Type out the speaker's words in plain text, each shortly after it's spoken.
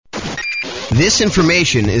This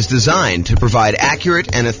information is designed to provide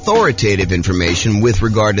accurate and authoritative information with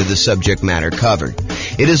regard to the subject matter covered.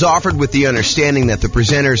 It is offered with the understanding that the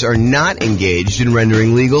presenters are not engaged in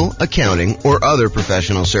rendering legal, accounting, or other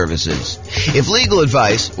professional services. If legal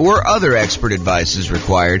advice or other expert advice is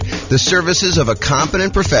required, the services of a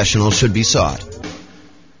competent professional should be sought.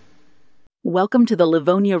 Welcome to the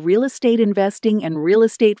Livonia Real Estate Investing and Real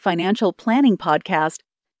Estate Financial Planning Podcast.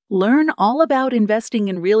 Learn all about investing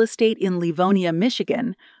in real estate in Livonia,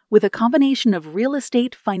 Michigan, with a combination of real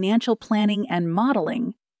estate financial planning and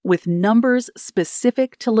modeling with numbers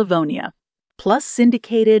specific to Livonia, plus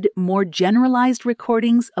syndicated, more generalized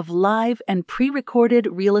recordings of live and pre-recorded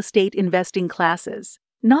real estate investing classes,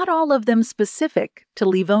 not all of them specific to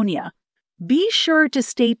Livonia. Be sure to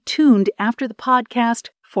stay tuned after the podcast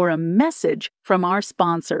for a message from our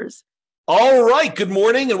sponsors. All right, good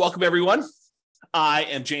morning and welcome everyone. I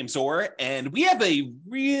am James Orr, and we have a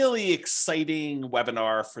really exciting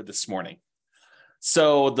webinar for this morning.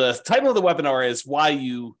 So the title of the webinar is why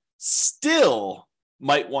you still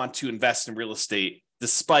might want to invest in real estate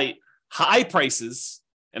despite high prices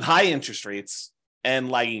and high interest rates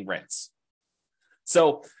and lagging rents.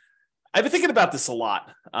 So I've been thinking about this a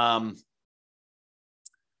lot.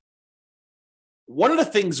 One of the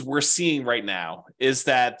things we're seeing right now is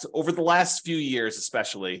that over the last few years,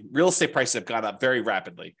 especially, real estate prices have gone up very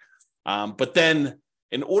rapidly. But then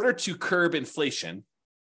in order to curb inflation,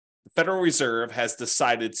 the Federal Reserve has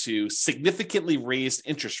decided to significantly raise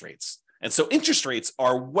interest rates. And so interest rates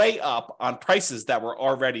are way up on prices that were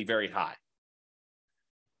already very high.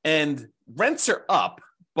 And rents are up,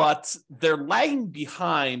 but they're lagging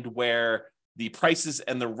behind where the prices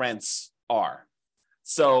and the rents are.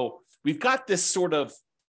 So we've got this sort of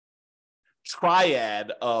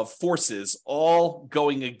triad of forces all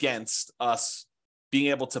going against us being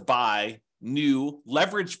able to buy new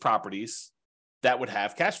leveraged properties that would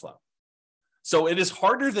have cash flow. So it is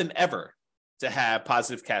harder than ever to have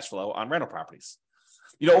positive cash flow on rental properties.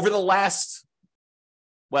 You know, over the last,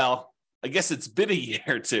 well, I guess it's been a year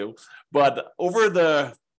or two, but over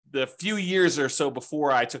the few years or so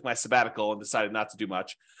before I took my sabbatical and decided not to do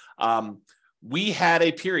much, we had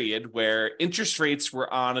a period where interest rates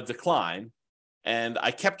were on a decline, and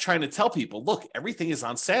I kept trying to tell people, look, everything is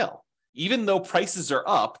on sale. Even though prices are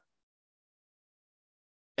up,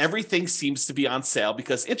 everything seems to be on sale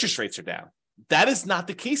because interest rates are down. That is not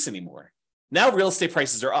the case anymore. Now real estate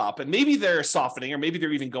prices are up, and maybe they're softening, or maybe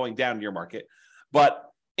they're even going down in your market, but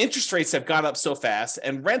interest rates have gone up so fast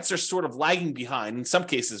and rents are sort of lagging behind. In some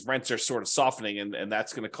cases, rents are sort of softening, and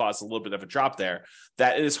that's going to cause a little bit of a drop there,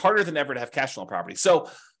 that it is harder than ever to have cash flow on property. So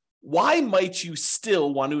why might you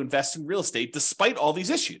still want to invest in real estate despite all these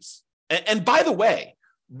issues? And by the way,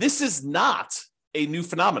 this is not a new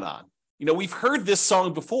phenomenon. You know, we've heard this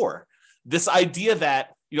song before, this idea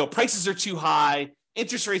that, you know, prices are too high,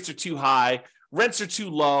 interest rates are too high, rents are too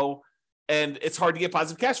low, and it's hard to get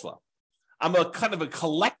positive cash flow. I'm a kind of a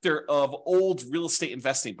collector of old real estate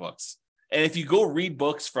investing books. And if you go read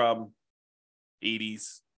books from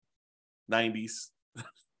 80s, 90s,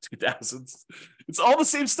 2000s, it's all the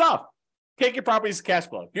same stuff. Can't get properties to cash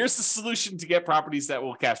flow. Here's the solution to get properties that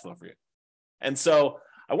will cash flow for you. And so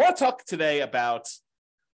I want to talk today about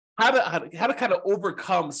how to kind of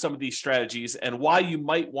overcome some of these strategies and why you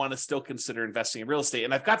might want to still consider investing in real estate.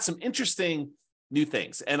 And I've got some interesting new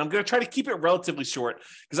things. And I'm going to try to keep it relatively short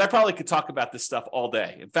because I probably could talk about this stuff all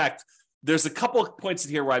day. In fact, there's a couple of points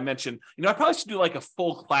in here where I mentioned, you know, I probably should do like a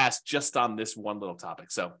full class just on this one little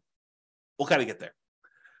topic. So we'll kind of get there.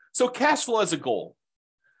 So cash flow as a goal.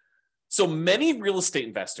 So many real estate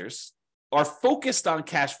investors are focused on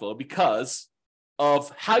cash flow because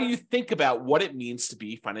of how you think about what it means to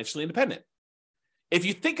be financially independent. If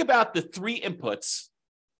you think about the three inputs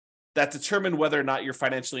that determine whether or not you're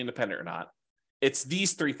financially independent or not, it's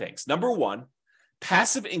these three things. Number one,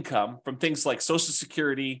 passive income from things like Social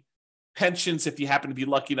Security, pensions, if you happen to be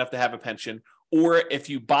lucky enough to have a pension, or if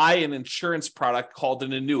you buy an insurance product called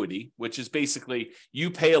an annuity, which is basically you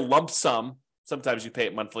pay a lump sum. Sometimes you pay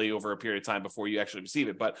it monthly over a period of time before you actually receive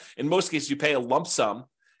it. But in most cases, you pay a lump sum.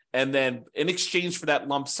 And then in exchange for that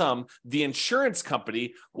lump sum, the insurance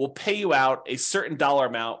company will pay you out a certain dollar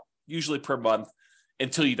amount, usually per month,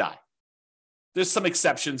 until you die. There's some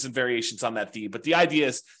exceptions and variations on that theme, but the idea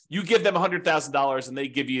is you give them $100,000 and they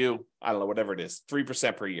give you, I don't know, whatever it is,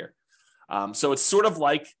 3% per year. So it's sort of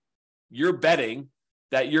like you're betting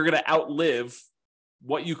that you're going to outlive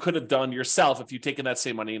what you could have done yourself if you'd taken that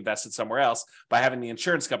same money, invested somewhere else by having the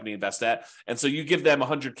insurance company invest that. And so you give them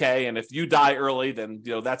 $100K, and if you die early, then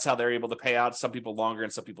that's how they're able to pay out. Some people longer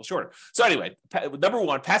and some people shorter. So anyway, number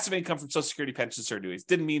one, passive income from Social Security, pensions, or annuities.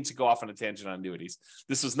 Didn't mean to go off on a tangent on annuities.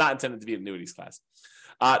 This was not intended to be an annuities class.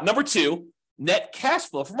 Number two, net cash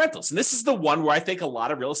flow from rentals. And this is the one where I think a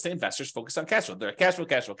lot of real estate investors focus on cash flow. They're cash flow,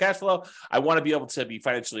 cash flow, cash flow. I want to be able to be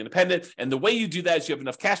financially independent. And the way you do that is you have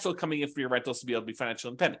enough cash flow coming in for your rentals to be able to be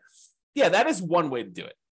financially independent. Yeah, that is one way to do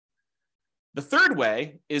it. The third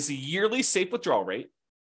way is a yearly safe withdrawal rate,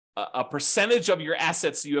 a percentage of your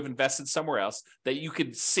assets that you have invested somewhere else that you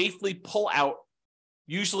could safely pull out,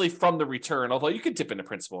 usually from the return, although you could dip into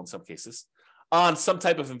principal in some cases, on some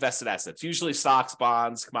type of invested assets, usually stocks,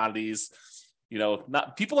 bonds, commodities.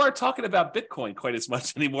 People aren't talking about Bitcoin quite as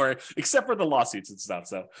much anymore, except for the lawsuits and stuff.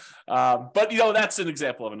 So, but that's an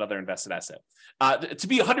example of another invested asset. To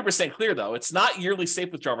be 100% clear, though, it's not yearly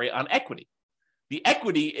safe withdrawal rate on equity. The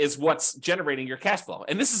equity is what's generating your cash flow,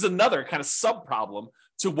 and this is another kind of sub problem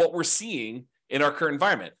to what we're seeing in our current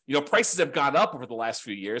environment. Prices have gone up over the last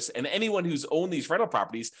few years, and anyone who's owned these rental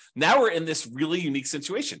properties, now we're in this really unique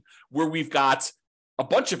situation where we've got a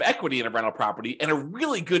bunch of equity in a rental property and a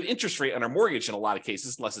really good interest rate on our mortgage in a lot of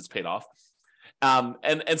cases, unless it's paid off.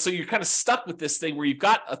 And so you're kind of stuck with this thing where you've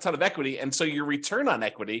got a ton of equity, and so your return on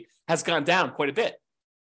equity has gone down quite a bit.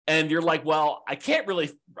 And you're like, well, I can't really,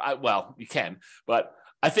 well, you can, but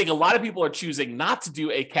I think a lot of people are choosing not to do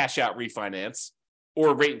a cash out refinance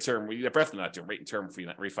or rate and term. You're definitely not doing rate and term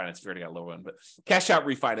refinance if you already got a low one, but cash out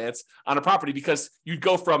refinance on a property, because you'd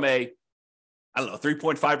go from a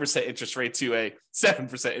 3.5% interest rate to a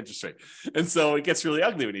 7% interest rate. And so it gets really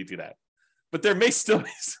ugly when you do that. But there may still be,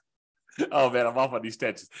 oh man, I'm off on these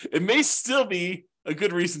tangents. It may still be a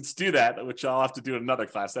good reason to do that, which I'll have to do in another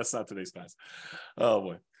class. That's not today's class. Oh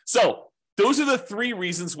boy. So those are the three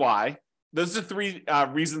reasons why. Those are three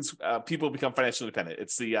reasons people become financially independent.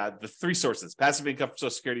 It's the three sources: passive income from Social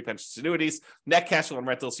Security, pensions, annuities, net cash flow on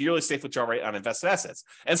rentals, yearly safe withdrawal rate on invested assets.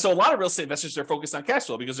 And so a lot of real estate investors are focused on cash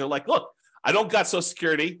flow because they're like, look, I don't got Social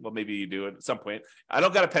Security. Well, maybe you do at some point. I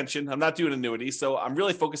don't got a pension. I'm not doing annuity. So I'm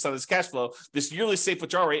really focused on this cash flow, this yearly safe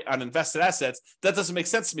withdrawal rate on invested assets. That doesn't make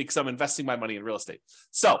sense to me because I'm investing my money in real estate.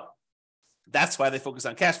 So that's why they focus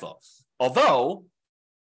on cash flow. Although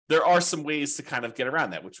there are some ways to kind of get around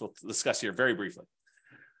that, which we'll discuss here very briefly.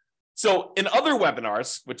 So in other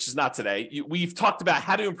webinars, which is not today, we've talked about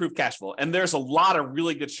how to improve cash flow. And there's a lot of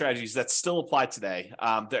really good strategies that still apply today.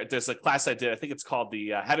 There's a class I did, I think it's called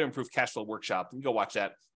the How to Improve Cash Flow Workshop. You can go watch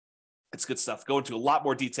that. It's good stuff. Go into a lot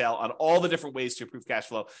more detail on all the different ways to improve cash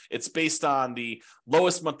flow. It's based on the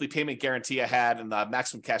lowest monthly payment guarantee I had and the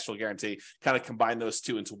maximum cash flow guarantee. Kind of combine those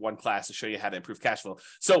two into one class to show you how to improve cash flow.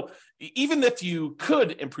 So even if you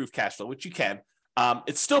could improve cash flow, which you can,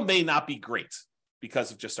 it still may not be great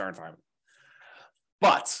because of just our environment.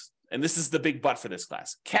 But, and this is the big but for this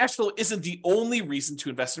class, cash flow isn't the only reason to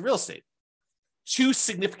invest in real estate. Two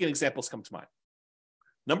significant examples come to mind.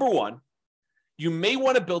 Number one, you may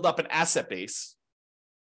want to build up an asset base,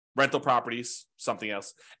 rental properties, something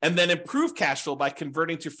else, and then improve cash flow by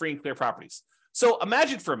converting to free and clear properties. So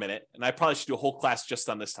imagine for a minute, and I probably should do a whole class just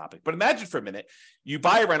on this topic, but imagine for a minute, you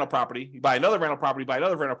buy a rental property, you buy another rental property, buy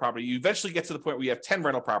another rental property, you eventually get to the point where you have 10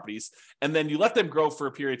 rental properties, and then you let them grow for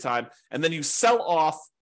a period of time, and then you sell off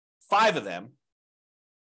 5 of them,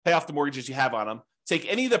 pay off the mortgages you have on them, take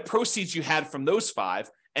any of the proceeds you had from those 5,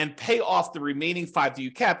 and pay off the remaining 5 that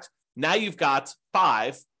you kept. Now you've got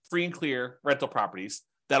 5 free and clear rental properties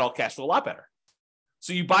that all cash flow a lot better.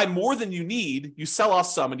 So you buy more than you need, you sell off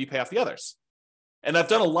some, and you pay off the others. And I've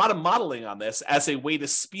done a lot of modeling on this as a way to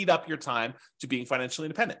speed up your time to being financially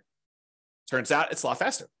independent. Turns out it's a lot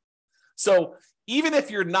faster. So even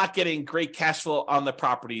if you're not getting great cash flow on the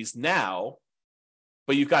properties now,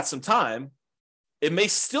 but you've got some time, it may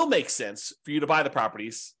still make sense for you to buy the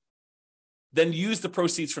properties, then use the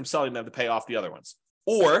proceeds from selling them to pay off the other ones.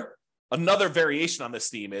 Or another variation on this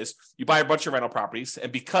theme is you buy a bunch of rental properties,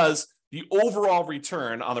 and because the overall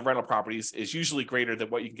return on the rental properties is usually greater than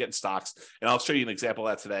what you can get in stocks. And I'll show you an example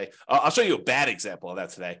of that today. I'll show you a bad example of that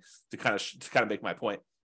today to kind of make my point.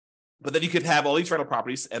 But then you could have all these rental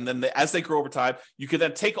properties, and then as they grow over time, you could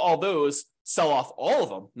then take all those, sell off all of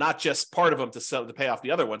them, not just part of them to pay off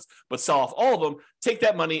the other ones, but sell off all of them, take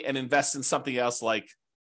that money and invest in something else like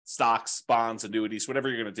stocks, bonds, annuities, whatever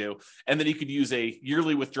you're going to do. And then you could use a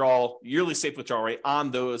yearly safe withdrawal rate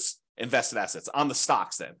on those invested assets, on the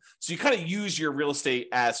stocks then. So you kind of use your real estate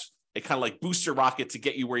as a kind of like booster rocket to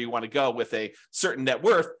get you where you want to go with a certain net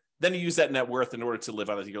worth. Then you use that net worth in order to live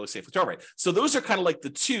on a yearly safe withdrawal rate. So those are kind of like the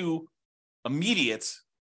two immediate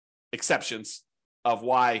exceptions of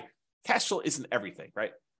why cash flow isn't everything,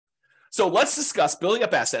 right? So let's discuss building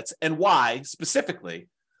up assets and why specifically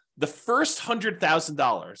the first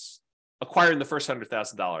 $100,000, acquiring the first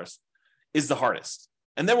 $100,000 is the hardest.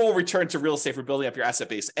 And then we'll return to real estate for building up your asset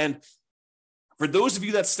base. And for those of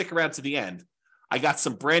you that stick around to the end, I got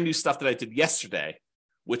some brand new stuff that I did yesterday,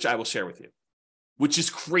 which I will share with you, which is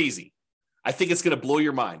crazy. I think it's going to blow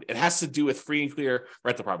your mind. It has to do with free and clear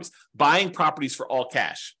rental properties, buying properties for all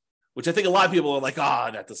cash, which I think a lot of people are like,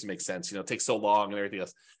 that doesn't make sense. It takes so long and everything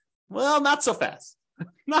else. Well, not so fast.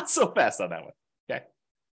 Not so fast on that one. Okay.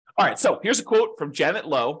 All right. So here's a quote from Janet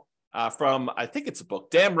Lowe from, I think it's a book,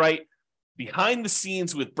 Damn Right, Behind the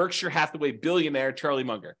Scenes with Berkshire Hathaway billionaire Charlie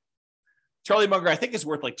Munger. Charlie Munger, I think, is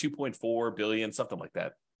worth like $2.4 billion, something like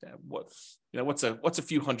that. What's a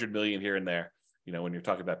few hundred million here and there, when you're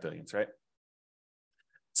talking about billions, right?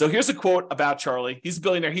 So here's a quote about Charlie. He's a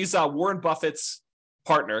billionaire. He's Warren Buffett's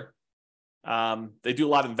partner. They do a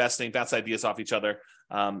lot of investing, bounce ideas off each other.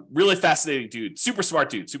 Really fascinating dude, super smart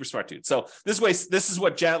dude. So this is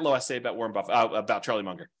what Janet Lowe has to say about Warren Buffett, about Charlie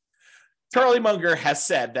Munger. Charlie Munger has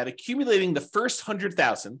said that accumulating the first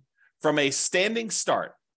 100,000 from a standing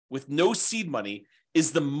start with no seed money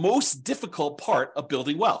is the most difficult part of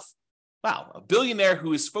building wealth. Wow, a billionaire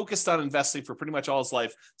who is focused on investing for pretty much all his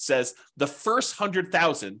life says the first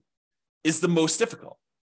 100,000 is the most difficult.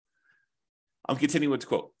 I'm continuing with the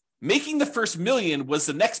quote. Making the first million was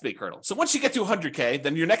the next big hurdle. So once you get to 100K,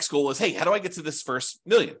 then your next goal is, hey, how do I get to this first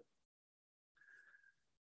million?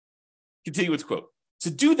 Continue with the quote.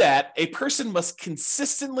 To do that, a person must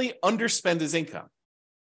consistently underspend his income.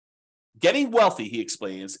 Getting wealthy, he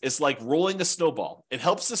explains, is like rolling a snowball. It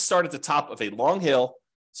helps us start at the top of a long hill,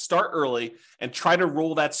 start early, and try to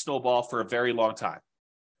roll that snowball for a very long time.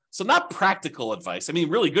 So not practical advice. I mean,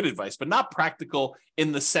 really good advice, but not practical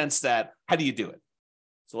in the sense that, how do you do it?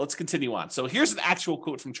 So let's continue on. So here's an actual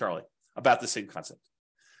quote from Charlie about the same concept.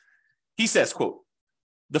 He says, quote,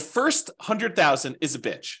 the first 100,000 is a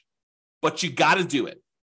bitch, but you got to do it.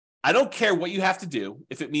 I don't care what you have to do.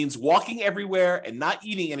 If it means walking everywhere and not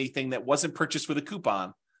eating anything that wasn't purchased with a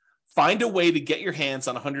coupon, find a way to get your hands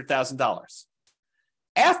on $100,000.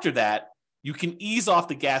 After that, you can ease off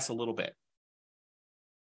the gas a little bit.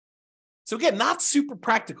 So again, not super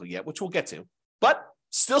practical yet, which we'll get to, but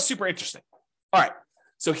still super interesting. All right.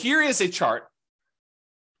 So here is a chart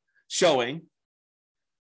showing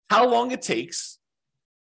how long it takes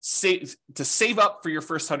to save up for your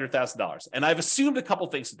first $100,000. And I've assumed a couple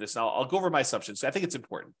things with this. Now I'll go over my assumptions. I think it's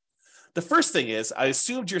important. The first thing is I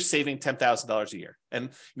assumed you're saving $10,000 a year. And,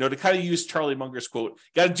 to kind of use Charlie Munger's quote,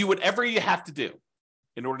 got to do whatever you have to do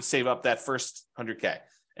in order to save up that first 100K.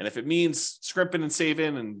 And if it means scrimping and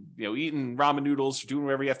saving and, eating ramen noodles, doing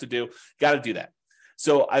whatever you have to do, got to do that.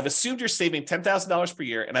 So I've assumed you're saving $10,000 per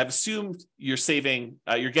year, and I've assumed you're getting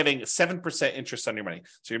 7% interest on your money.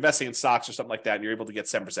 So you're investing in stocks or something like that, and you're able to get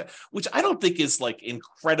 7%, which I don't think is like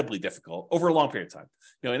incredibly difficult over a long period of time.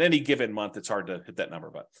 In any given month, it's hard to hit that number,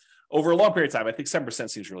 but over a long period of time, I think 7%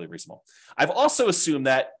 seems really reasonable. I've also assumed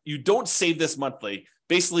that you don't save this monthly.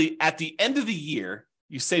 Basically, at the end of the year,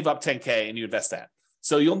 you save up 10K and you invest that.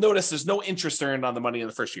 So you'll notice there's no interest earned on the money in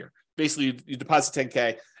the first year. Basically, you deposit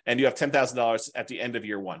 10K and you have $10,000 at the end of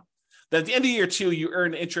year one. Then at the end of year two, you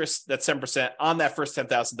earn interest that's 7% on that first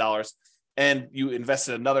 $10,000, and you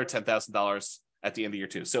invested another $10,000 at the end of year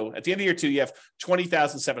two. So at the end of year two, you have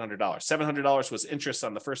 $20,700. $700 was interest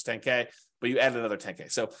on the first 10K, but you added another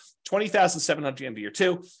 10K. So $20,700 at the end of year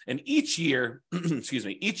two. And each year,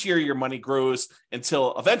 each year your money grows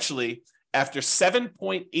until eventually, after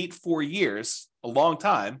 7.84 years, a long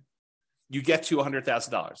time, you get to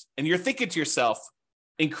 $100,000. And you're thinking to yourself,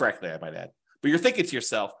 incorrectly, I might add, but you're thinking to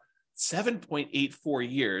yourself,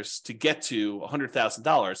 7.84 years to get to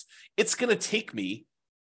 $100,000. It's going to take me,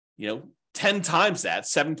 10 times that,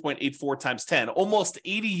 7.84 times 10, almost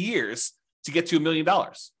 80 years to get to $1 million.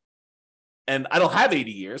 And I don't have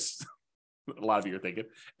 80 years. A lot of you are thinking.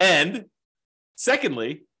 And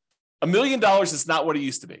secondly, $1 million is not what it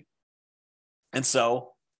used to be. And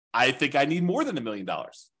so I think I need more than $1 million.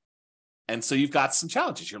 And so you've got some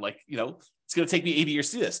challenges. You're like, it's going to take me 80 years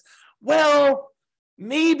to do this. Well,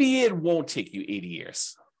 maybe it won't take you 80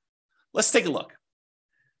 years. Let's take a look.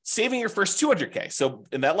 Saving your first 200K. So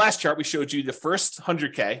in that last chart, we showed you the first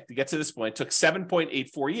 100K to get to this point took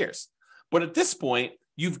 7.84 years. But at this point,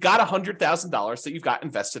 you've got $100,000 that you've got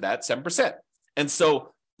invested at 7%. And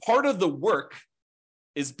so part of the work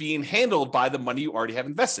is being handled by the money you already have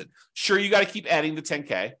invested. Sure, you got to keep adding the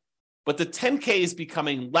 10K, but the 10K is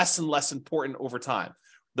becoming less and less important over time.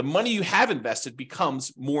 The money you have invested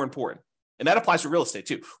becomes more important. And that applies for real estate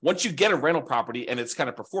too. Once you get a rental property and it's kind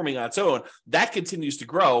of performing on its own, that continues to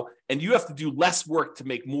grow and you have to do less work to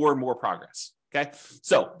make more and more progress. Okay.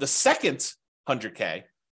 So the second 100K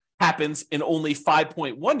happens in only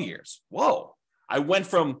 5.1 years. Whoa. I went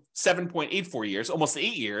from 7.84 years, almost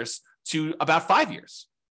 8 years, to about 5 years.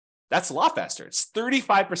 That's a lot faster. It's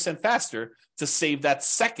 35% faster to save that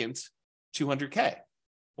second 200K.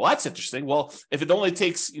 Well, that's interesting. Well, if it only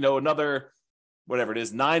takes, another, whatever it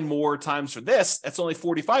is, 9 more times for this, that's only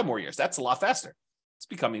 45 more years. That's a lot faster. It's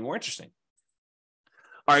becoming more interesting.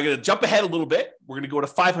 All right, I'm going to jump ahead a little bit. We're going to go to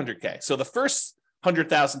 500K. So the first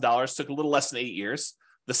 $100,000 took a little less than 8 years.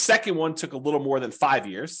 The second one took a little more than 5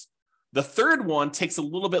 years. The third one takes a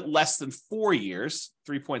little bit less than 4 years,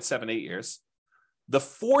 3.78 years. The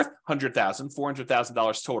fourth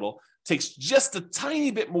 $400,000 total, takes just a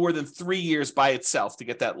tiny bit more than 3 years by itself to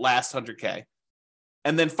get that last 100K.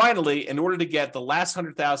 And then finally, in order to get the last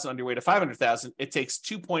 100,000 on your way to 500,000, it takes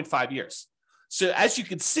 2.5 years. So as you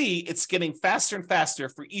can see, it's getting faster and faster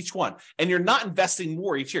for each one. And you're not investing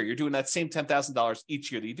more each year. You're doing that same $10,000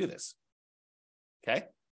 each year that you do this. Okay.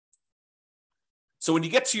 So when you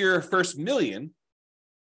get to your first million,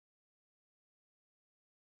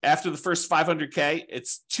 after the first 500K,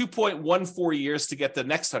 it's 2.14 years to get the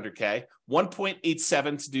next 100K,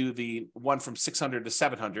 1.87 to do the one from 600 to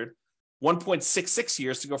 700, 1.66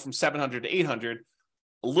 years to go from 700 to 800,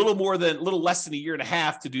 a little less than a year and a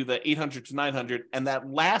half to do the 800 to 900, and that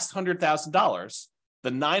last $100,000,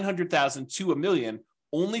 the 900,000 to $1 million,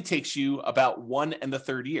 only takes you about 1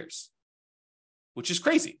 1/3 years, which is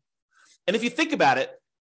crazy. And if you think about it,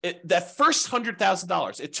 that first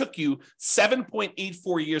 $100,000, it took you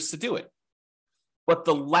 7.84 years to do it. But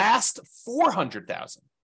the last 400,000,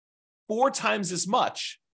 4 times as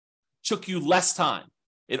much, took you less time.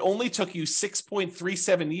 It only took you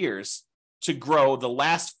 6.37 years to grow the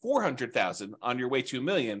last 400,000 on your way to $1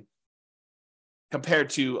 million, compared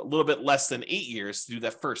to a little bit less than 8 years to do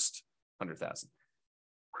that first 100,000.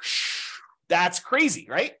 That's crazy,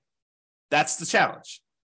 right? That's the challenge.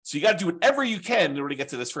 So you got to do whatever you can in order to get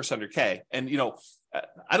to this first 100K. And,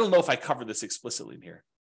 I don't know if I covered this explicitly in here.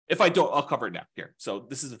 If I don't, I'll cover it now here. So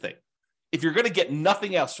this is the thing. If you're going to get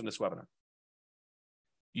nothing else from this webinar,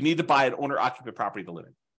 you need to buy an owner-occupant property to live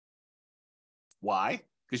in. Why?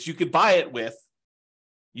 Because you could buy it with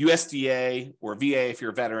USDA or VA if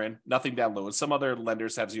you're a veteran, nothing down loan. Some other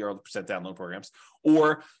lenders have 0% down loan programs,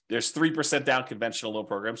 or there's 3% down conventional loan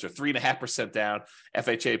programs or 3.5% down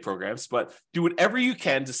FHA programs. But do whatever you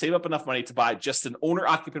can to save up enough money to buy just an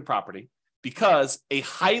owner-occupant property, because a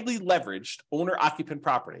highly leveraged owner-occupant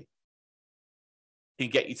property can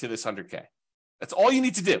get you to this 100K. That's all you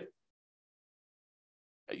need to do.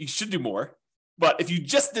 You should do more, but if you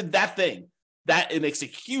just did that thing, it makes a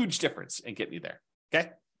huge difference in getting you there. Okay.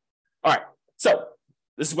 All right. So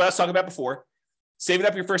this is what I was talking about before. Saving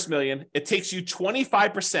up your first $1 million. It takes you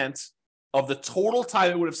 25% of the total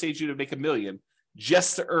time it would have saved you to make $1 million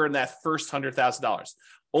just to earn that first $100,000.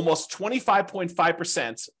 Almost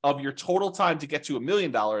 25.5% of your total time to get to $1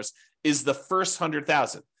 million is the first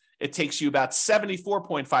 100,000. It takes you about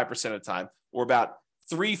 74.5% of the time, or about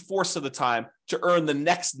 3/4 of the time, to earn the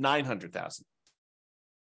next 900,000.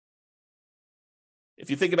 If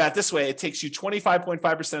you think about it this way, it takes you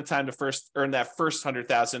 25.5% of the time to earn that first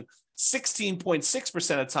 100,000,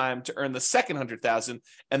 16.6% of the time to earn the second 100,000,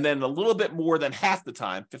 and then a little bit more than half the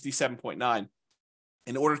time, 57.9,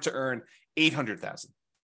 in order to earn 800,000.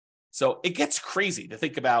 So it gets crazy to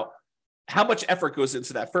think about how much effort goes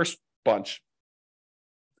into that first bunch,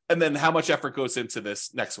 and then how much effort goes into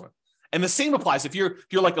this next one. And the same applies if you're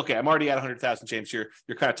like, okay, I'm already at 100,000, James. You're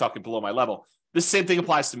kind of talking below my level. This same thing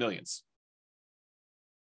applies to millions.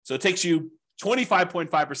 So it takes you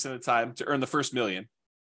 25.5% of the time to earn the first $1 million,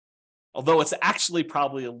 although it's actually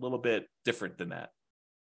probably a little bit different than that.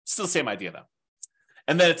 Still the same idea, though.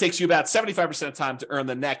 And then it takes you about 75% of the time to earn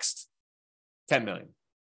the next 10 million.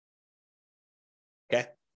 Okay?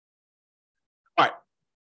 All right.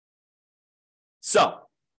 So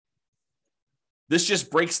this just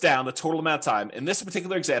breaks down the total amount of time. In this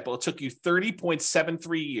particular example, it took you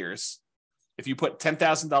 30.73 years if you put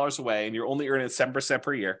 $10,000 away and you're only earning 7%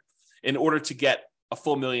 per year in order to get a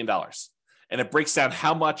full $1 million. And it breaks down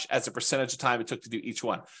how much as a percentage of time it took to do each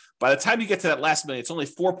one. By the time you get to that last $1 million, it's only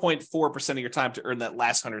 4.4% of your time to earn that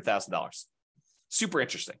last $100,000. Super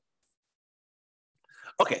interesting.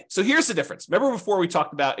 Okay, so here's the difference. Remember before we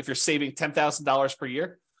talked about if you're saving $10,000 per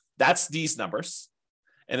year, that's these numbers.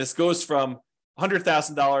 And this goes from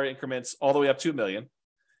 $100,000 increments all the way up to $1 million.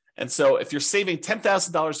 And so if you're saving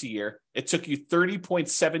 $10,000 a year, it took you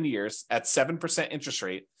 30.7 years at 7% interest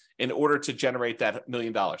rate in order to generate that $1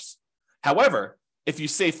 million. However, if you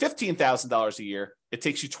save $15,000 a year, it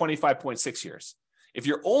takes you 25.6 years. If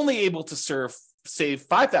you're only able to save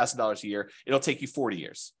 $5,000 a year, it'll take you 40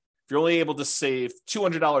 years. If you're only able to save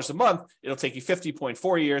 $200 a month, it'll take you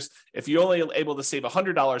 50.4 years. If you're only able to save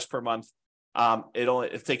 $100 per month, it'll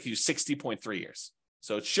take you 60.3 years.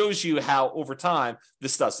 So it shows you how over time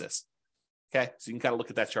this does this. Okay, so you can kind of look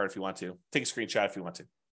at that chart if you want to. Take a screenshot if you want to.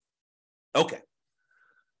 Okay.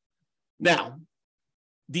 Now,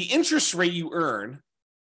 the interest rate you earn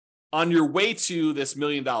on your way to this $1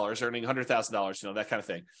 million, earning $100,000, that kind of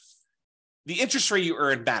thing, the interest rate you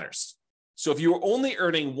earn matters. So if you were only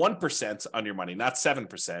earning 1% on your money, not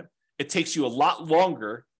 7%, it takes you a lot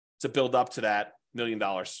longer to build up to that $1 million,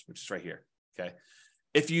 which is right here. Okay.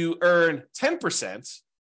 If you earn 10%,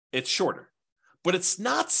 it's shorter, but it's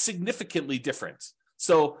not significantly different.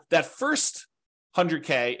 So that first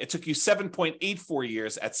 100K, it took you 7.84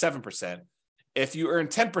 years at 7%. If you earn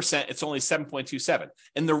 10%, it's only 7.27.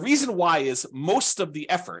 And the reason why is most of the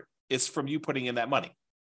effort is from you putting in that money.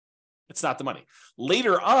 It's not the money.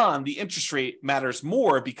 Later on, the interest rate matters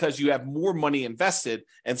more because you have more money invested.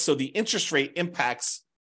 And so the interest rate impacts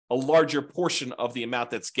a larger portion of the amount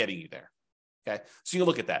that's getting you there. Okay. So you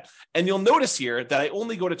look at that. And you'll notice here that I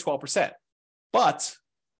only go to 12%. But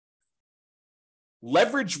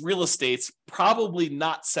leveraged real estate's probably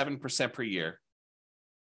not 7% per year.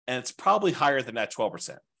 And it's probably higher than that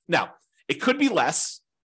 12%. Now, it could be less,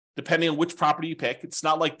 depending on which property you pick. It's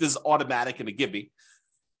not like this is automatic and a give me.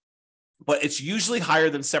 But it's usually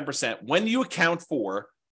higher than 7% when you account for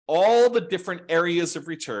all the different areas of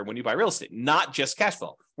return when you buy real estate, not just cash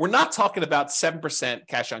flow. We're not talking about 7%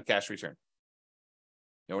 cash on cash return.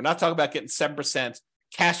 We're not talking about getting 7%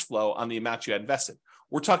 cash flow on the amount you had invested.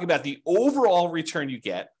 We're talking about the overall return you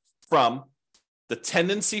get from the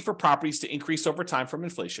tendency for properties to increase over time from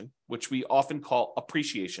inflation, which we often call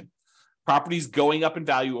appreciation. Properties going up in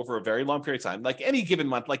value over a very long period of time, like any given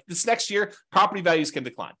month, like this next year, property values can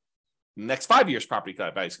decline. In the next 5 years, property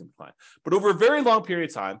values can decline. But over a very long period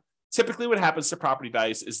of time, typically what happens to property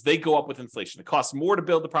values is they go up with inflation. It costs more to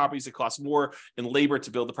build the properties. It costs more in labor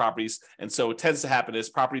to build the properties. And so what tends to happen is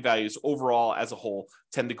property values overall as a whole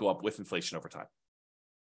tend to go up with inflation over time.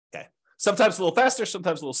 Okay. Sometimes a little faster,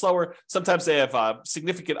 sometimes a little slower. Sometimes they have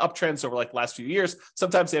significant uptrends over like the last few years.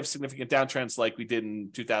 Sometimes they have significant downtrends like we did in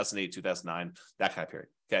 2008, 2009, that kind of period.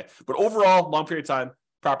 Okay. But overall, long period of time,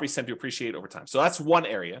 properties tend to appreciate over time. So that's one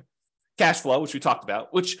area. Cash flow, which we talked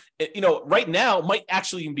about, which, right now might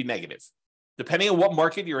actually even be negative. Depending on what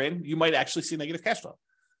market you're in, you might actually see negative cash flow.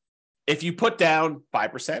 If you put down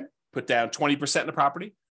 5%, put down 20% in a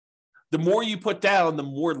property, the more you put down, the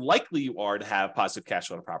more likely you are to have positive cash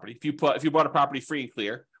flow on a property. If you bought a property free and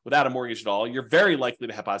clear without a mortgage at all, you're very likely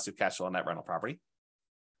to have positive cash flow on that rental property.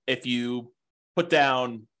 If you put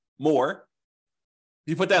down more,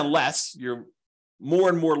 if you put down less, you're more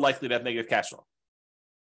and more likely to have negative cash flow.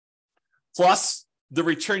 Plus the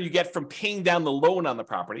return you get from paying down the loan on the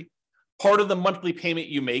property. Part of the monthly payment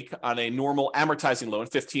you make on a normal amortizing loan,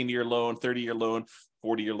 15-year loan, 30-year loan,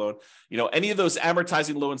 40-year loan, any of those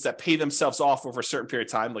amortizing loans that pay themselves off over a certain period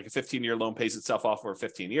of time, like a 15-year loan pays itself off over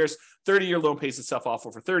 15 years, 30-year loan pays itself off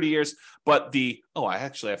over 30 years. But I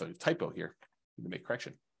actually have a typo here. Let me make a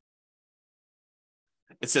correction.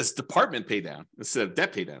 It says department pay down instead of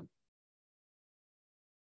debt pay down.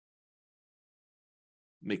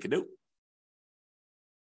 Make a note.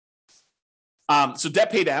 So debt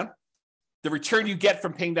pay down, the return you get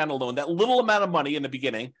from paying down a loan, that little amount of money in the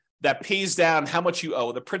beginning that pays down how much you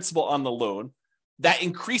owe, the principal on the loan, that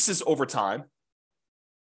increases over time.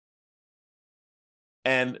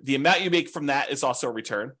 And the amount you make from that is also a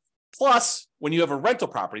return. Plus, when you have a rental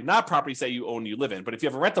property, not properties that you own, you live in, but if you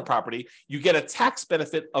have a rental property, you get a tax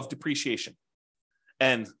benefit of depreciation.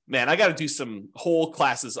 And man, I got to do some whole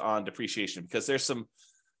classes on depreciation because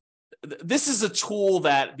this is a tool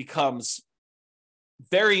that becomes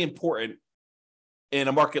very important in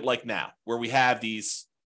a market like now, where we have these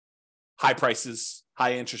high prices,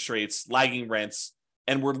 high interest rates, lagging rents,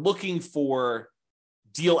 and we're looking for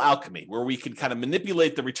deal alchemy, where we can kind of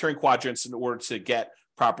manipulate the return quadrants in order to get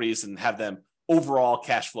properties and have them overall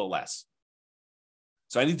cash flow less.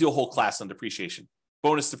 So I need to do a whole class on depreciation,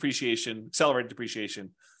 bonus depreciation, accelerated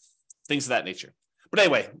depreciation, things of that nature. But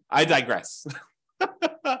anyway, I digress.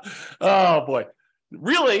 Oh boy.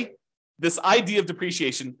 Really, this idea of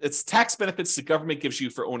depreciation, it's tax benefits the government gives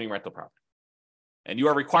you for owning rental property. And you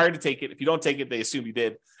are required to take it. If you don't take it, they assume you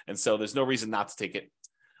did. And so there's no reason not to take it.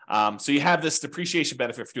 So you have this depreciation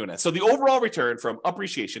benefit for doing that. So the overall return from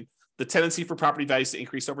appreciation, the tendency for property values to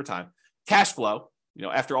increase over time, cash flow,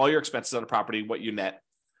 after all your expenses on a property, what you net,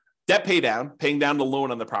 debt pay down, paying down the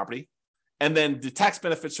loan on the property, and then the tax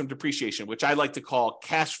benefits from depreciation, which I like to call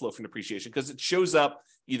cash flow from depreciation, because it shows up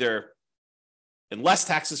either in less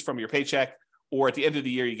taxes from your paycheck, or at the end of the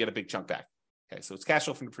year, you get a big chunk back. Okay, so it's cash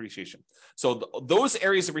flow from depreciation. So those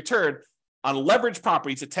areas of return on leveraged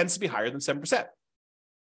properties, it tends to be higher than 7%.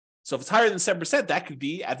 So if it's higher than 7%, that could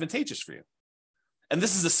be advantageous for you. And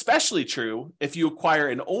this is especially true if you acquire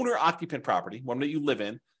an owner-occupant property, one that you live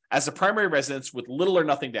in, as a primary residence with little or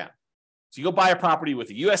nothing down. So you go buy a property with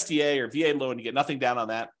a USDA or VA loan, you get nothing down on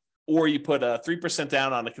that, or you put a 3%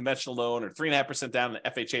 down on a conventional loan, or 3.5% down on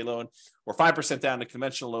an FHA loan, or 5% down on a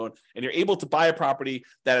conventional loan, and you're able to buy a property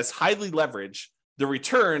that is highly leveraged. The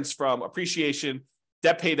returns from appreciation,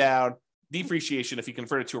 debt pay down, depreciation, if you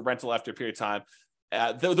convert it to a rental after a period of time,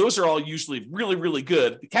 those are all usually really, really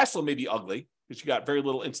good. The cash flow may be ugly because you got very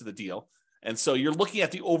little into the deal. And so you're looking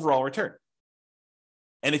at the overall return.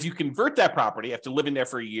 And if you convert that property after living there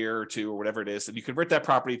for a year or two or whatever it is, and you convert that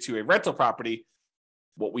property to a rental property,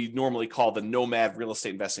 what we normally call the nomad real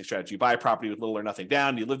estate investing strategy. You buy a property with little or nothing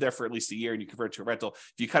down, you live there for at least a year, and you convert it to a rental.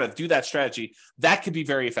 If you kind of do that strategy, that can be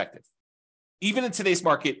very effective. Even in today's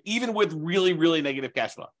market, even with really, really negative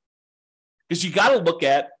cash flow. Because you got to look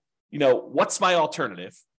at, what's my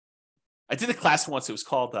alternative? I did a class once, it was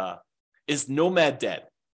called, Is Nomad Dead?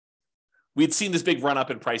 We had seen this big run up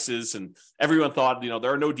in prices, and everyone thought,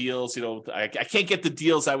 there are no deals. I can't get the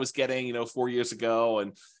deals I was getting, 4 years ago,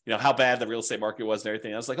 and how bad the real estate market was and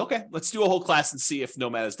everything. I was like, okay, let's do a whole class and see if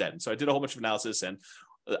Nomad is dead. And so I did a whole bunch of analysis, and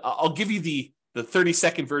I'll give you the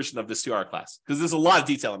 30-second version of this 2-hour class, because there's a lot of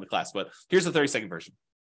detail in the class, but here's the 30-second version.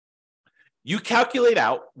 You calculate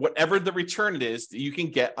out whatever the return it is that you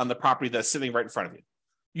can get on the property that's sitting right in front of you.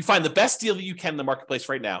 You find the best deal that you can in the marketplace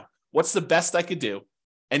right now. What's the best I could do?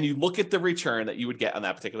 And you look at the return that you would get on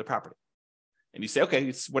that particular property. And you say, okay,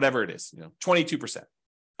 it's whatever it is, 22%.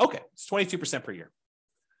 Okay, it's 22% per year.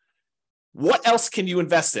 What else can you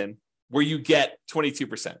invest in where you get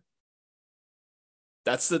 22%?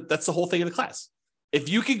 That's the whole thing of the class. If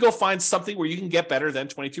you can go find something where you can get better than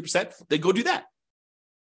 22%, then go do that.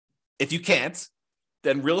 If you can't,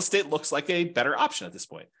 then real estate looks like a better option at this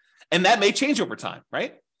point. And that may change over time,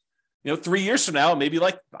 right? 3 years from now, maybe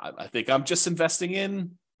I think I'm just investing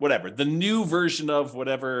in whatever, the new version of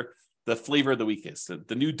whatever the flavor of the week is,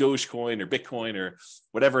 the new Dogecoin or Bitcoin or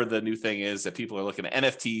whatever the new thing is that people are looking at,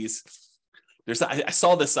 NFTs. I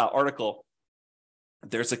saw this article.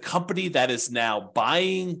 There's a company that is now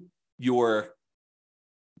buying your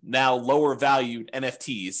now lower valued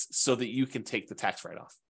NFTs so that you can take the tax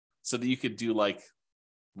write-off, so that you could do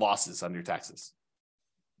losses on your taxes,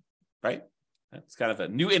 right? It's kind of a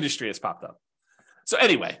new industry has popped up. So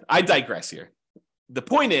anyway, I digress here. The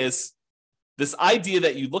point is this idea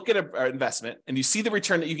that you look at an investment and you see the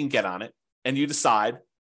return that you can get on it, and you decide,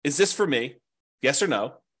 is this for me? Yes or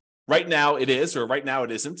no? Right now it is, or right now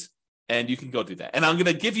it isn't. And you can go do that. And I'm going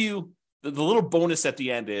to give you the little bonus at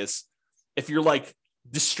the end is, if you're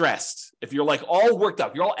distressed, if you're all worked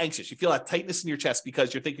up, you're all anxious, you feel that tightness in your chest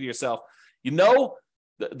because you're thinking to yourself,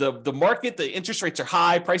 the market, the interest rates are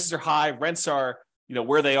high, prices are high, rents are,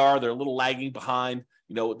 where they are, they're a little lagging behind.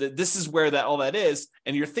 This is where all that is.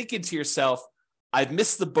 And you're thinking to yourself, I've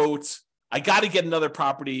missed the boat. I got to get another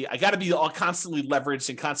property. I got to be all constantly leveraged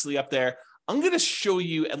and constantly up there. I'm going to show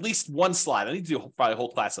you at least one slide. I need to do probably a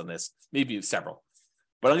whole class on this, maybe several,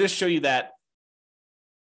 but I'm going to show you that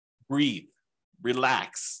breathe,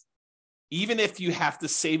 relax. Even if you have to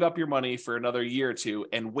save up your money for another year or two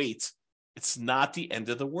and wait, it's not the end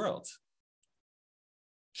of the world.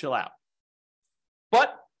 Chill out.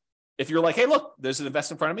 But if you're like, hey, look, there's an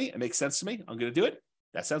investment in front of me, it makes sense to me, I'm going to do it,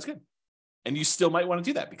 that sounds good. And you still might want to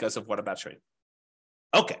do that because of what I'm about to show you.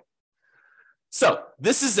 Okay. So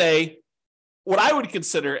this is what I would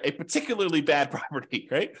consider a particularly bad property,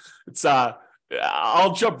 right? It's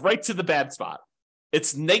I'll jump right to the bad spot.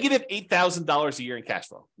 It's negative $8,000 a year in cash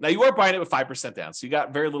flow. Now you are buying it with 5% down, so you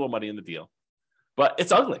got very little money in the deal, but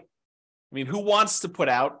it's ugly. I mean, who wants to put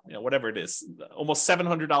out, whatever it is, almost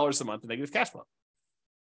 $700 a month in negative cash flow?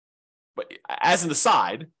 But as an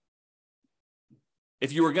aside,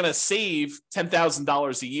 if you were going to save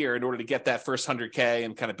 $10,000 a year in order to get that first 100K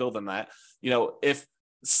and kind of build on that, if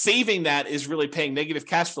saving that is really paying negative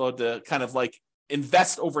cash flow to kind of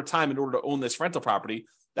invest over time in order to own this rental property,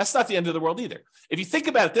 that's not the end of the world either. If you think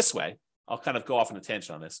about it this way, I'll kind of go off on a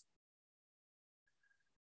tangent on this.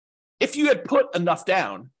 If you had put enough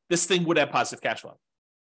down, this thing would have positive cash flow.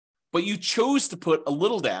 But you chose to put a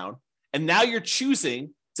little down, and now you're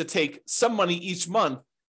choosing to take some money each month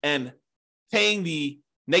and paying the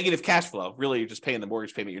negative cash flow. Really, you're just paying the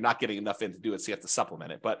mortgage payment. You're not getting enough in to do it, so you have to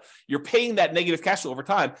supplement it. But you're paying that negative cash flow over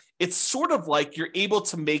time. It's sort of like you're able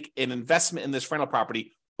to make an investment in this rental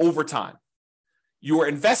property over time. You are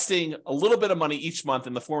investing a little bit of money each month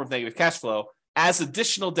in the form of negative cash flow as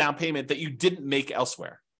additional down payment that you didn't make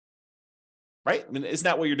elsewhere. Right? I mean, isn't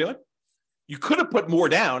that what you're doing? You could have put more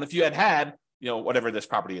down if you had, whatever this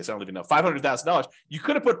property is. I don't even know, $500,000. You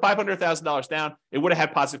could have put $500,000 down. It would have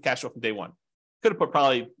had positive cash flow from day one. Could have put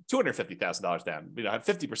probably $250,000 down, had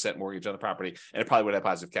 50% mortgage on the property, and it probably would have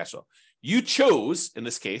positive cash flow. You chose, in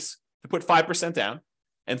this case, to put 5% down,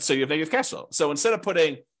 and so you have negative cash flow. So instead of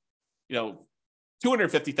putting,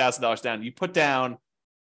 $250,000 down, you put down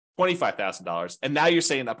 $25,000, and now you're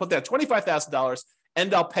saying, I put down $25,000,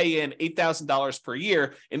 and I'll pay in $8,000 per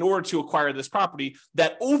year in order to acquire this property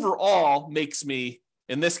that overall makes me,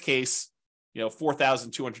 in this case,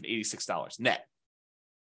 $4,286 net.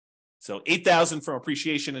 So $8,000 from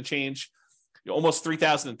appreciation and change, almost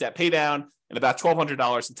 $3,000 in debt pay down, and about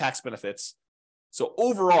 $1,200 in tax benefits. So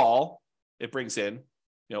overall, it brings in,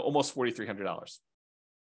 almost $4,300.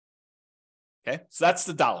 Okay, so that's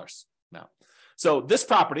the dollars now. So this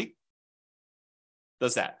property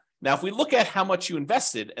does that. Now, if we look at how much you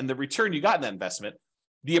invested and the return you got in that investment,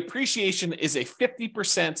 the appreciation is a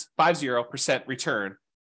 50% return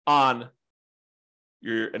on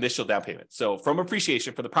your initial down payment. So from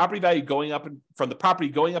appreciation, for the property value going up,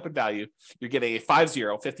 in value, you're getting a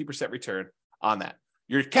 50% return on that.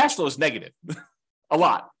 Your cash flow is negative, a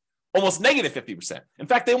lot, almost negative 50%. In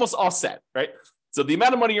fact, they almost offset, right? So the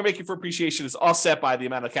amount of money you're making for appreciation is offset by the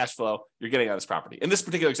amount of cash flow you're getting on this property. In this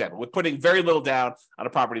particular example, with putting very little down on a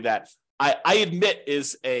property that I admit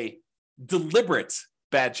is a deliberate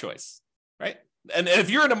bad choice, right? And if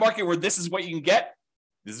you're in a market where this is what you can get,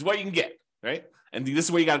 this is what you can get, right? And this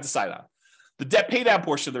is what you got to decide on. The debt pay down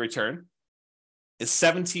portion of the return is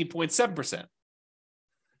 17.7%.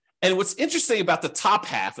 And what's interesting about the top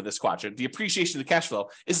half of this quadrant, the appreciation of the cash flow,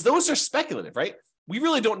 is those are speculative, right? We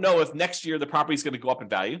really don't know if next year the property is going to go up in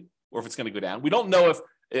value or if it's going to go down. We don't know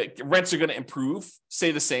if rents are going to improve,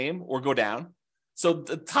 stay the same, or go down. So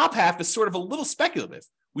the top half is sort of a little speculative.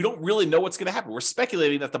 We don't really know what's going to happen. We're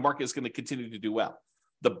speculating that the market is going to continue to do well.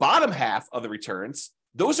 The bottom half of the returns,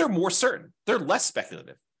 those are more certain. They're less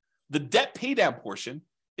speculative. The debt pay down portion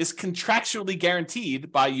is contractually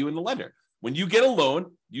guaranteed by you and the lender. When you get a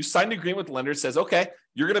loan, you sign an agreement with the lender that says, okay,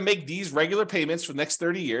 you're going to make these regular payments for the next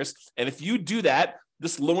 30 years. And if you do that,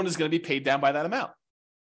 this loan is going to be paid down by that amount.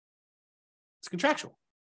 It's contractual.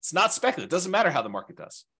 It's not speculative. It doesn't matter how the market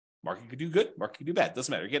does. Market could do good, market could do bad. It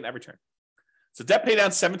doesn't matter. You're getting that return. So debt pay down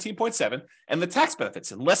 17.7, and the tax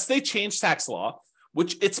benefits, unless they change tax law,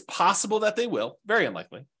 which it's possible that they will, very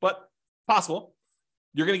unlikely, but possible,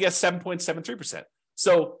 you're going to get 7.73%.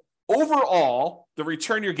 So overall, the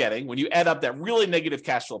return you're getting when you add up that really negative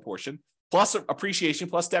cash flow portion, plus appreciation,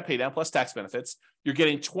 plus debt pay down, plus tax benefits, you're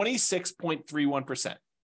getting 26.31%.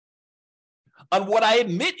 On what I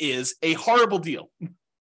admit is a horrible deal.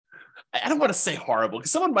 I don't want to say horrible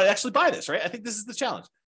because someone might actually buy this, right? I think this is the challenge.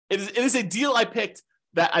 It is a deal I picked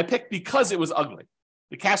because it was ugly.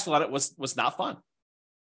 The cash flow on it was not fun.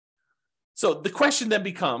 So the question then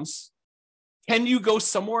becomes, can you go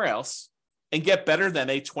somewhere else and get better than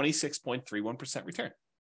a 26.31% return?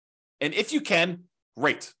 And if you can,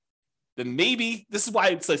 great. Then maybe this is why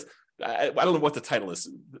it says, I don't know what the title is,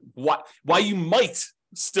 why you might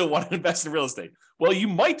still want to invest in real estate. Well, you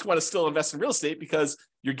might want to still invest in real estate because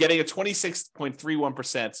you're getting a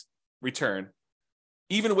 26.31% return,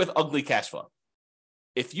 even with ugly cash flow.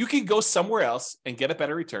 If you can go somewhere else and get a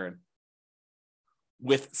better return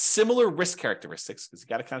with similar risk characteristics, because you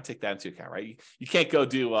got to kind of take that into account, right? You can't go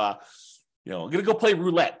do, I'm going to go play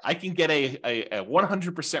roulette. I can get a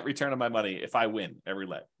 100% return on my money if I win at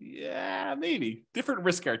roulette. Yeah, maybe. Different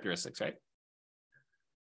risk characteristics, right?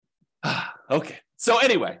 Okay. So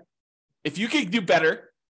anyway, if you can do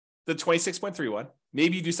better than 26.31,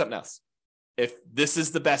 maybe you do something else. If this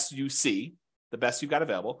is the best you see, the best you've got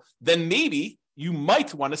available, then maybe you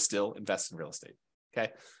might want to still invest in real estate.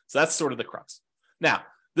 Okay. So that's sort of the crux. Now,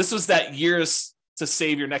 this was that years to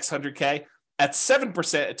save your next 100K. At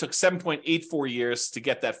 7%, it took 7.84 years to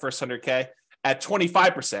get that first 100K. At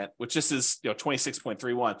 25%, which this is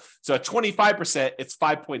 26.31. So at 25%, it's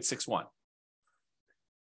 5.61.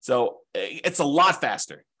 So it's a lot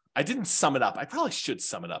faster. I didn't sum it up. I probably should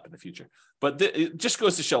sum it up in the future. But it just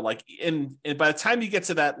goes to show, like, by the time you get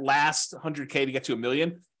to that last 100K to get to $1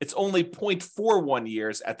 million, it's only 0.41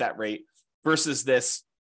 years at that rate versus this,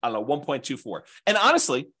 I don't know, 1.24. And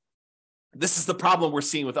honestly, This is the problem we're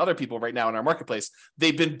seeing with other people right now in our marketplace.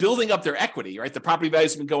 They've been building up their equity, right? The property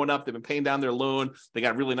values have been going up. They've been paying down their loan. They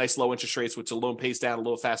got really nice low interest rates, which the loan pays down a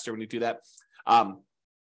little faster when you do that.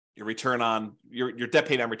 Your return on your debt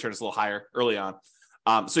pay down return is a little higher early on.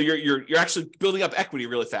 So you're actually building up equity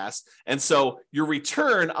really fast. And so your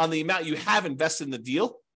return on the amount you have invested in the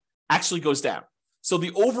deal actually goes down. So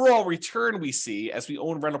the overall return we see as we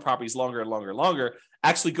own rental properties longer and longer and longer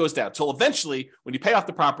actually goes down till eventually when you pay off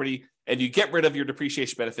the property and you get rid of your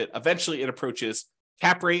depreciation benefit, eventually it approaches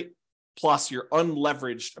cap rate plus your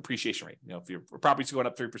unleveraged appreciation rate. If your property's going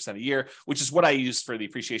up 3% a year, which is what I use for the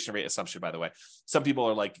appreciation rate assumption, by the way. Some people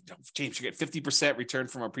are like, James, you get 50% return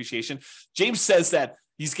from appreciation. James says that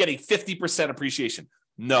he's getting 50% appreciation.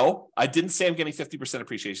 No, I didn't say I'm getting 50%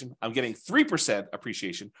 appreciation. I'm getting 3%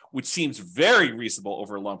 appreciation, which seems very reasonable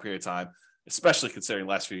over a long period of time, especially considering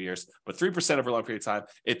the last few years. But 3% over a long period of time,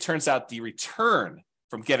 it turns out the return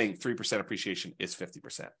from getting 3% appreciation is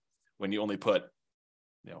 50% when you only put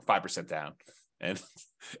 5% down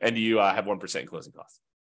and you have 1% in closing costs.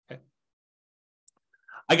 Okay.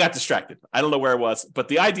 I got distracted. I don't know where I was, but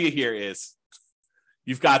the idea here is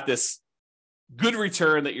you've got this good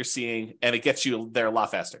return that you're seeing and it gets you there a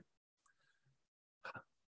lot faster.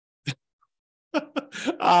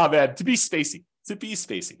 Oh man, to be spacey.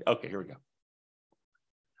 Okay, here we go.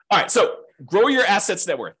 All right, so grow your assets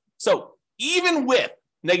net worth. So even with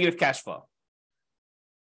negative cash flow,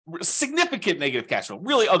 significant negative cash flow,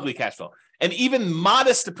 really ugly cash flow, and even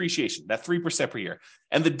modest depreciation, that 3% per year,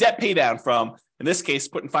 and the debt pay down from, in this case,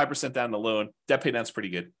 putting 5% down the loan, debt pay down is pretty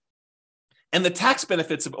good. And the tax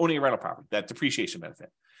benefits of owning a rental property, that depreciation benefit,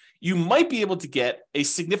 you might be able to get a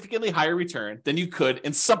significantly higher return than you could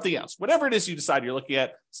in something else. Whatever it is you decide you're looking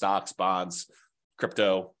at, stocks, bonds,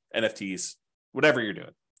 crypto, NFTs, whatever you're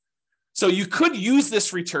doing. So you could use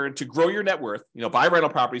this return to grow your net worth, buy rental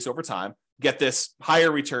properties over time, get this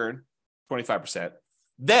higher return, 25%.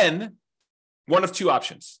 Then one of two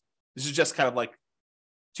options. This is just kind of like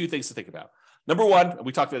two things to think about. Number one, and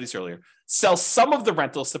we talked about these earlier, sell some of the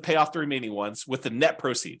rentals to pay off the remaining ones with the net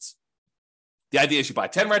proceeds. The idea is you buy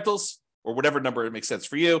 10 rentals or whatever number makes sense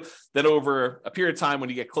for you. Then over a period of time, when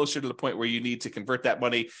you get closer to the point where you need to convert that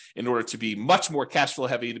money in order to be much more cash flow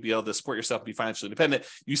heavy, to be able to support yourself and be financially independent,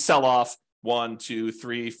 you sell off 1, 2,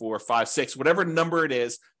 3, 4, 5, 6, whatever number it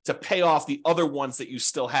is to pay off the other ones that you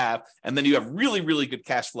still have. And then you have really, really good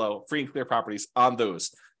cash flow, free and clear properties on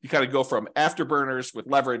those. You kind of go from afterburners with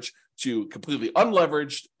leverage to completely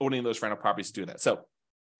unleveraged owning those rental properties to do that. So,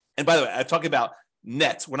 and by the way, I'm talking about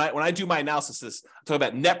net. When I do my analysis, I'm talking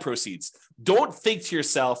about net proceeds. Don't think to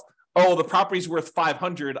yourself, oh, the property's worth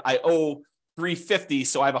 500, I owe 350,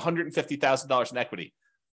 so I have $150,000 in equity.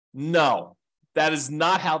 No, that is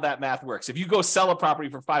not how that math works. If you go sell a property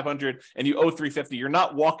for 500 and you owe 350, you're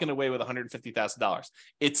not walking away with $150,000.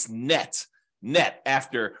 It's net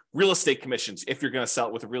after real estate commissions. If you're going to sell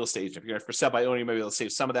it with a real estate agent, if you're going to sell by owning, maybe they'll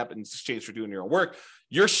save some of that in exchange for doing your own work.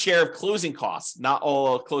 Your share of closing costs, not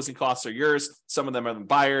all closing costs are yours. Some of them are the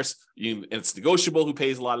buyers. And it's negotiable who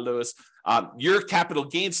pays a lot of those. Your capital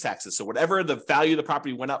gains taxes. So whatever the value of the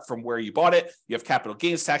property went up from where you bought it, you have capital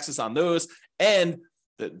gains taxes on those. And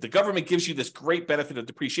the government gives you this great benefit of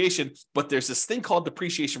depreciation, but there's this thing called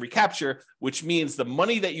depreciation recapture, which means the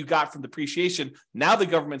money that you got from depreciation, now the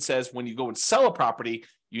government says when you go and sell a property,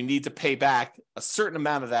 you need to pay back a certain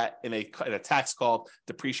amount of that in a tax called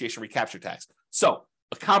depreciation recapture tax. So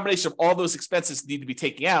a combination of all those expenses need to be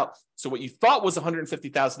taken out. So what you thought was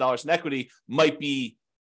 $150,000 in equity might be,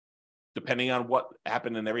 depending on what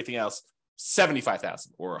happened and everything else,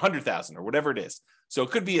 $75,000 or $100,000 or whatever it is. So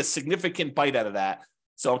it could be a significant bite out of that.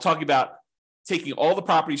 So I'm talking about taking all the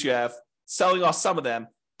properties you have, selling off some of them,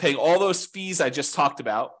 paying all those fees I just talked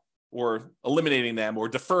about, or eliminating them or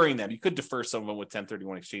deferring them. You could defer some of them with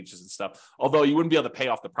 1031 exchanges and stuff, although you wouldn't be able to pay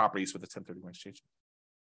off the properties with a 1031 exchange.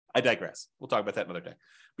 I digress. We'll talk about that another day.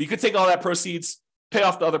 But you could take all that proceeds, pay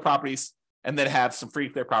off the other properties, and then have some free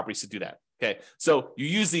clear properties to do that. Okay. So you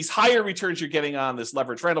use these higher returns you're getting on this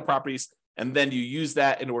leveraged rental properties, and then you use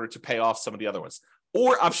that in order to pay off some of the other ones.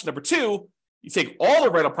 Or option number two, you take all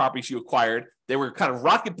the rental properties you acquired, they were kind of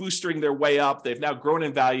rocket boosting their way up. They've now grown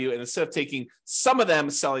in value. And instead of taking some of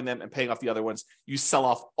them, selling them and paying off the other ones, you sell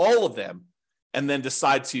off all of them and then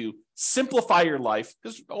decide to simplify your life,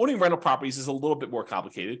 because owning rental properties is a little bit more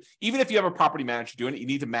complicated. Even if you have a property manager doing it, you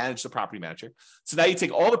need to manage the property manager. So now you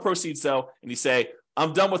take all the proceeds though, and you say,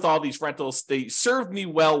 I'm done with all these rentals. They served me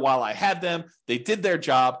well while I had them. They did their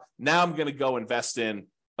job. Now I'm going to go invest in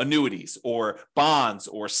annuities or bonds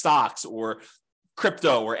or stocks or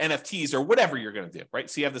crypto or NFTs or whatever you're going to do, right?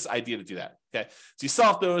 So you have this idea to do that. Okay. So you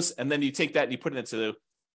sell off those and then you take that and you put it into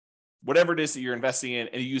whatever it is that you're investing in,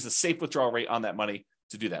 and you use a safe withdrawal rate on that money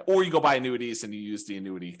to do that. Or you go buy annuities and you use the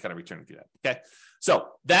annuity kind of return to do that. Okay. So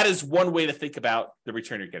that is one way to think about the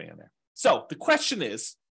return you're getting on there. So the question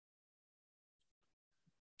is,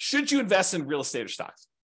 should you invest in real estate or stocks?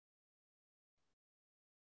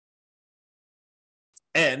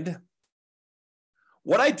 And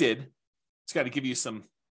what I did, it's got to give you some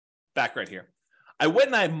background here. I went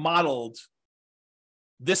and I modeled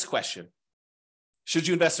this question. Should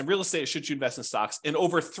you invest in real estate or should you invest in stocks in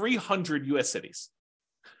over 300 US cities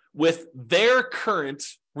with their current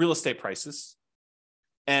real estate prices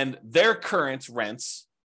and their current rents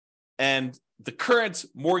and the current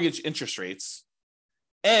mortgage interest rates.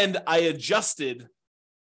 And I adjusted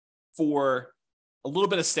for a little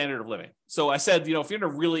bit of standard of living. So I said, if you're in a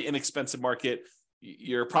really inexpensive market,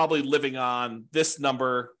 you're probably living on this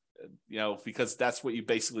number, because that's what you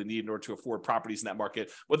basically need in order to afford properties in that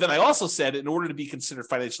market. But then I also said, in order to be considered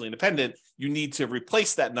financially independent, you need to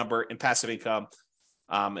replace that number in passive income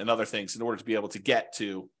and other things in order to be able to get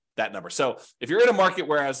to that number. So if you're in a market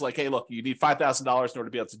where I was like, hey, look, you need $5,000 in order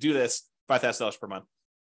to be able to do this, $5,000 per month,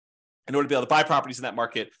 in order to be able to buy properties in that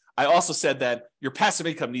market, I also said that your passive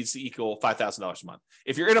income needs to equal $5,000 a month.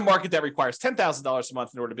 If you're in a market that requires $10,000 a month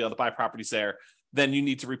in order to be able to buy properties there, then you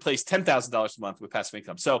need to replace $10,000 a month with passive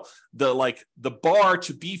income. So the bar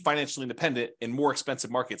to be financially independent in more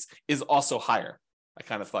expensive markets is also higher. I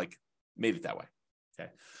kind of made it that way.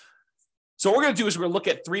 Okay. So what we're going to do is we're going to look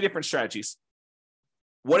at 3 different strategies.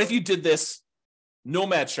 What if you did this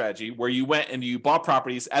nomad strategy where you went and you bought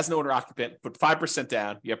properties as an owner occupant, put 5%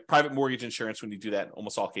 down, you have private mortgage insurance when you do that in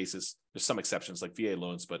almost all cases. There's some exceptions like VA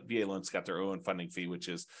loans, but VA loans got their own funding fee, which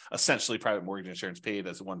is essentially private mortgage insurance paid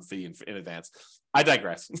as one fee in advance. I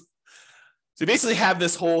digress. So you basically have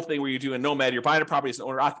this whole thing where you do a nomad, you're buying a property as an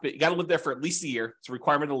owner occupant, you got to live there for at least a year. It's a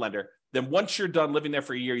requirement of the lender. Then once you're done living there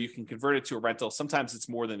for a year, you can convert it to a rental. Sometimes it's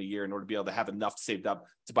more than a year in order to be able to have enough saved up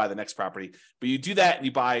to buy the next property. But you do that and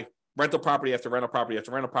you buy rental property after rental property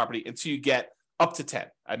after rental property until you get up to 10.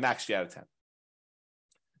 I maxed you out of 10.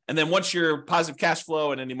 And then once your positive cash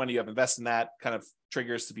flow and any money you have invested in that kind of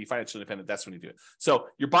triggers to be financially independent, that's when you do it. So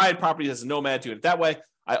you're buying properties as a nomad, doing it that way.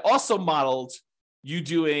 I also modeled you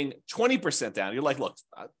doing 20% down. You're like, look,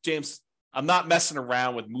 James, I'm not messing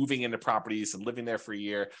around with moving into properties and living there for a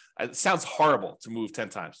year. It sounds horrible to move 10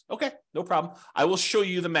 times. Okay, no problem. I will show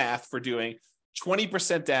you the math for doing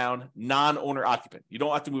 20% down, non-owner occupant. You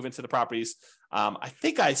don't have to move into the properties. I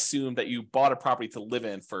think I assumed that you bought a property to live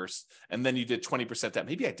in first, and then you did 20% down.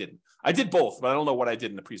 Maybe I didn't. I did both, but I don't know what I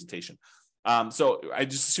did in the presentation. So I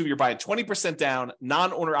just assume you're buying 20% down,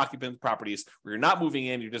 non-owner occupant properties where you're not moving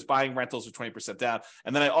in, you're just buying rentals with 20% down.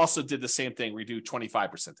 And then I also did the same thing where you do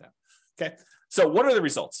 25% down. Okay. So what are the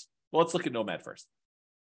results? Well, let's look at Nomad first.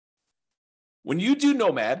 When you do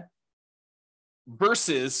Nomad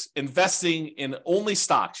versus investing in only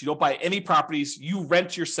stocks, you don't buy any properties, you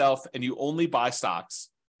rent yourself and you only buy stocks.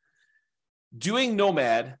 Doing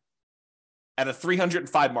Nomad at a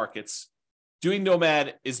 305 markets, doing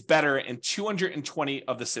Nomad is better in 220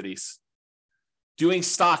 of the cities. Doing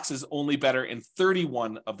stocks is only better in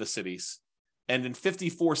 31 of the cities. And in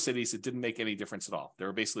 54 cities, it didn't make any difference at all. They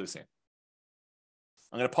were basically the same.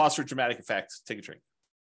 I'm going to pause for dramatic effect. Take a drink.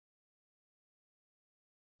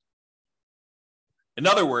 In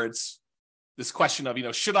other words, this question of,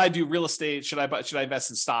 should I do real estate? Should I invest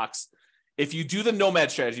in stocks? If you do the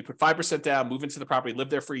nomad strategy, put 5% down, move into the property, live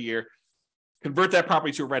there for a year, convert that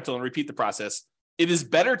property to a rental and repeat the process, it is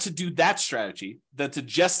better to do that strategy than to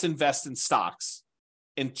just invest in stocks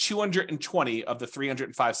in 220 of the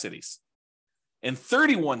 305 cities. In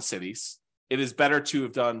 31 cities, it is better to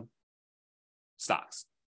have done stocks.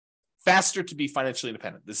 Faster to be financially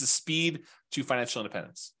independent. This is speed to financial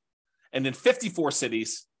independence. And in 54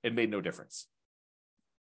 cities, it made no difference.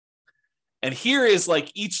 And here is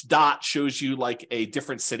each dot shows you a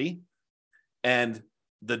different city. And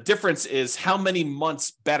the difference is how many months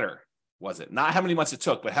better was it? Not how many months it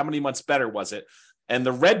took, but how many months better was it? And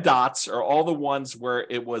the red dots are all the ones where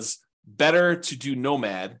it was better to do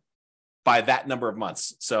Nomad by that number of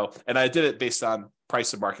months. So, and I did it based on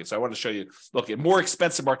price of market. So I want to show you, look, in more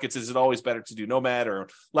expensive markets, is it always better to do Nomad, or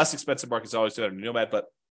less expensive markets always better to do Nomad? But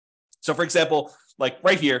so for example,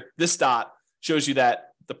 right here, this dot shows you that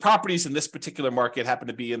the properties in this particular market happen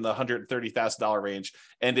to be in the $130,000 range.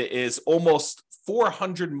 And it is almost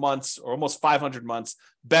 400 months or almost 500 months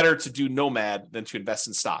better to do Nomad than to invest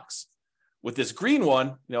in stocks. With this green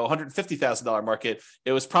one, $150,000 market,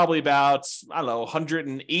 it was probably about,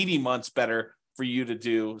 180 months better for you to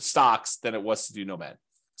do stocks than it was to do Nomad.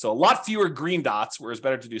 So a lot fewer green dots, where it's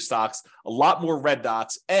better to do stocks, a lot more red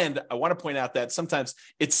dots. And I want to point out that sometimes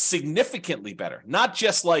it's significantly better, not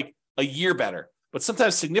just like a year better, but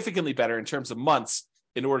sometimes significantly better in terms of months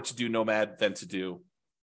in order to do Nomad than to do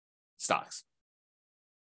stocks.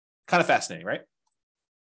 Kind of fascinating, right?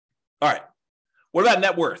 All right. What about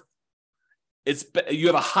net worth? You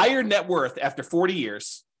have a higher net worth after 40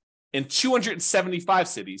 years in 275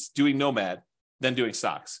 cities doing Nomad than doing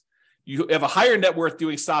stocks. You have a higher net worth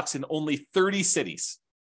doing stocks in only 30 cities.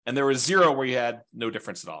 And there was 0 where you had no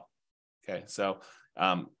difference at all. Okay. So,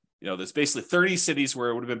 there's basically 30 cities where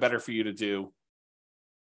it would have been better for you to do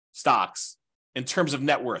stocks in terms of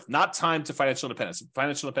net worth, not time to financial independence.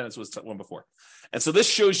 Financial independence was one before. And so this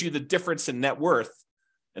shows you the difference in net worth.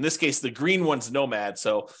 In this case, the green one's Nomad.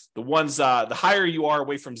 So the ones, the higher you are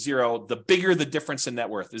away from 0, the bigger the difference in net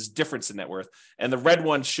worth is difference in net worth. And the red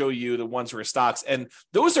ones show you the ones where are stocks. And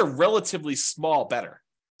those are relatively small better.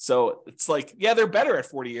 So it's like, yeah, they're better at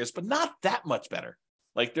 40 years, but not that much better.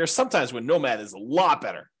 Like there's sometimes when Nomad is a lot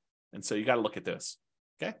better. And so you got to look at this.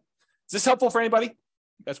 Okay. Is this helpful for anybody?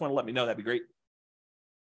 You guys want to let me know? That'd be great.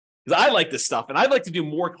 Because I like this stuff and I'd like to do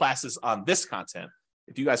more classes on this content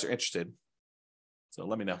if you guys are interested. So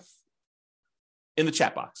let me know in the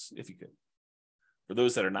chat box, if you could, for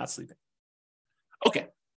those that are not sleeping. Okay.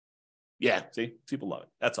 Yeah, see, people love it.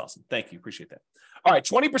 That's awesome. Thank you. Appreciate that. All right,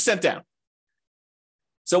 20% down.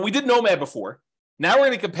 So we did Nomad before. Now we're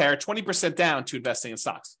going to compare 20% down to investing in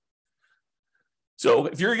stocks. So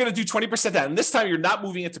if you're going to do 20% down, and this time you're not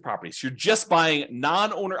moving into properties, you're just buying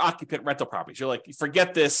non-owner occupant rental properties. You're like,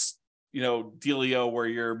 forget this, dealio where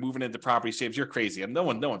you're moving into properties, James, you're crazy. And no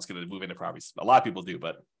one's going to move into properties. A lot of people do,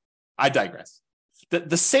 but I digress.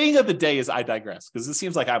 The saying of the day is I digress, because it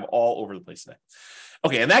seems like I'm all over the place today.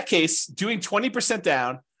 Okay, in that case, doing 20%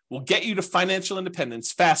 down will get you to financial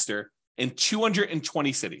independence faster in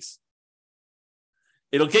 220 cities.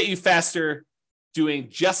 It'll get you faster doing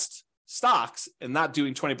just stocks and not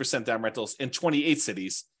doing 20% down rentals in 28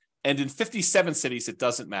 cities. And in 57 cities, it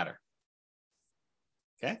doesn't matter.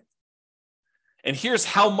 Okay. And here's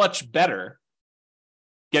how much better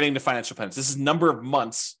getting to financial independence. This is number of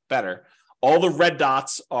months better. All the red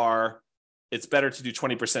dots are, it's better to do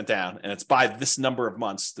 20% down, and it's by this number of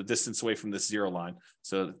months, the distance away from this 0 line.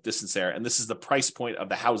 So the distance there. And this is the price point of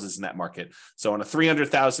the houses in that market. So on a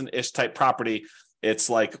 300,000-ish type property, it's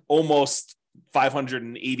like almost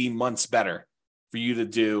 580 months better for you to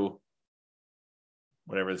do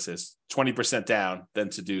whatever this is, 20% down than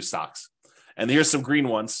to do stocks. And here's some green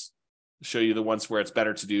ones to show you the ones where it's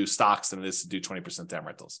better to do stocks than it is to do 20% down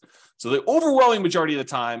rentals. So the overwhelming majority of the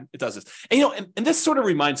time it does this. And and this sort of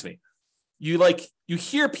reminds me, you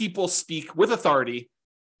hear people speak with authority,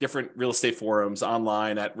 different real estate forums,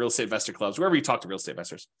 online, at real estate investor clubs, wherever you talk to real estate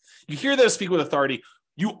investors. You hear them speak with authority.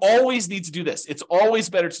 You always need to do this. It's always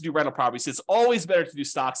better to do rental properties. It's always better to do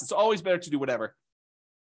stocks. It's always better to do whatever.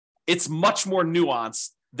 It's much more nuanced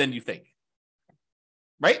than you think,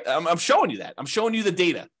 right? I'm showing you that. I'm showing you the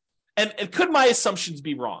data. And could my assumptions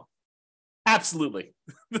be wrong? Absolutely.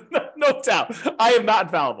 No doubt. I am not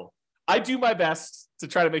infallible. I do my best to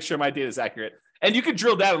try to make sure my data is accurate. And you can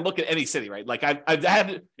drill down and look at any city, right? Like I've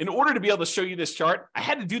had, in order to be able to show you this chart, I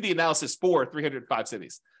had to do the analysis for 305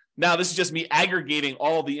 cities. Now, this is just me aggregating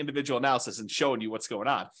all the individual analysis and showing you what's going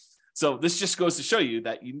on. So this just goes to show you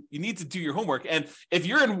that you need to do your homework. And if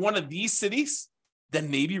you're in one of these cities,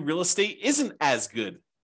 then maybe real estate isn't as good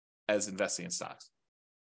as investing in stocks,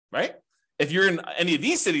 right? If you're in any of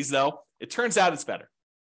these cities, though, it turns out it's better.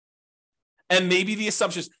 And maybe the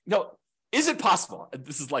assumptions, is it possible?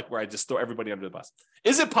 This is like where I just throw everybody under the bus.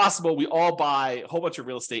 Is it possible we all buy a whole bunch of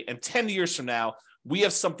real estate and 10 years from now, we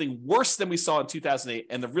have something worse than we saw in 2008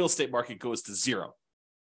 and the real estate market goes to 0?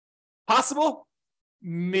 Possible?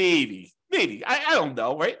 Maybe. I don't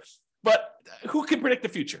know, right? But who can predict the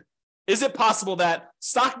future? Is it possible that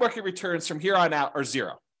stock market returns from here on out are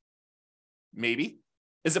 0? Maybe.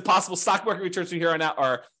 Is it possible stock market returns from here on out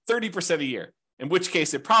are 30% a year? In which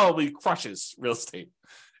case it probably crushes real estate.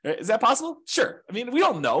 Is that possible? Sure. I mean, we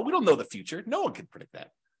don't know. We don't know the future. No one can predict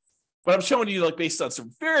that. But I'm showing you based on some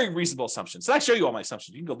very reasonable assumptions. So I show you all my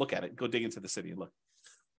assumptions. You can go look at it, go dig into the city and look.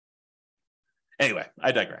 Anyway,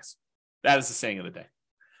 I digress. That is the saying of the day.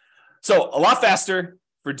 So a lot faster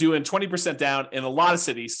for doing 20% down in a lot of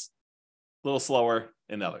cities, a little slower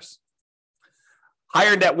in others.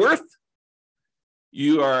 Higher net worth.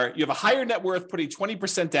 You have a higher net worth putting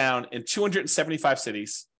 20% down in 275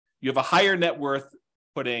 cities. You have a higher net worth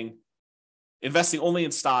investing only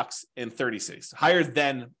in stocks in 30 cities, higher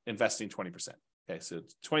than investing 20%. Okay, so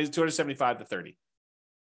 275 to 30.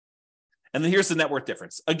 And then here's the net worth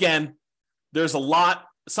difference. Again, there's a lot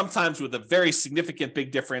sometimes with a very significant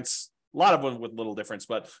big difference, a lot of them with little difference,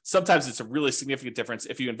 but sometimes it's a really significant difference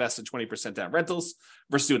if you invest in 20% down rentals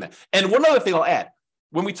versus doing that. And one other thing I'll add,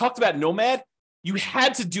 when we talked about Nomad, you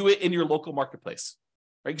had to do it in your local marketplace,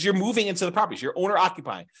 right? Because you're moving into the properties, you're owner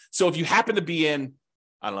occupying. So if you happen to be in,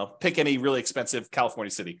 I don't know, pick any really expensive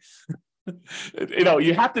California city,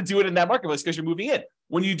 you have to do it in that marketplace because you're moving in.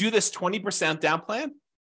 When you do this 20% down plan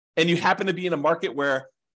and you happen to be in a market where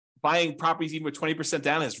buying properties even with 20%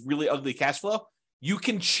 down has really ugly cash flow, you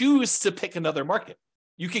can choose to pick another market.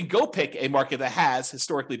 You can go pick a market that has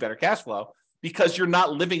historically better cash flow because you're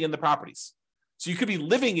not living in the properties. So you could be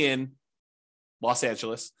living in Los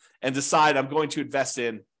Angeles and decide I'm going to invest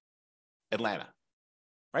in Atlanta,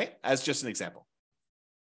 right? As just an example.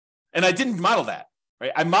 And I didn't model that,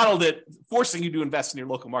 right? I modeled it forcing you to invest in your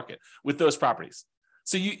local market with those properties.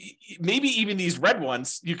 So you maybe even these red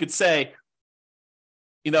ones, you could say,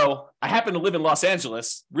 I happen to live in Los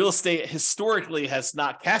Angeles. Real estate historically has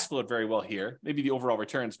not cash flowed very well here. Maybe the overall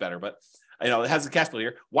return's better, but it has a cash flow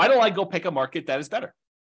here. Why don't I go pick a market that is better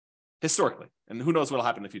historically? And who knows what will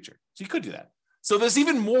happen in the future. So you could do that. So there's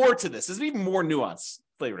even more to this. There's even more nuance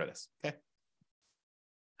flavor to this. Okay.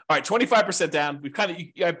 All right, 25% down. We've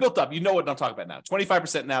I built up. You know what I'm talking about now.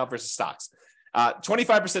 25% now versus stocks.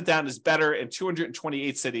 25% down is better in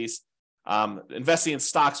 228 cities. Investing in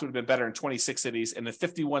stocks would have been better in 26 cities, and in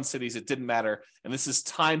 51 cities, it didn't matter. And this is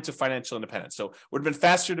time to financial independence. So it would have been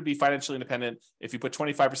faster to be financially independent if you put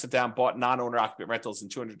 25% down, bought non-owner occupant rentals in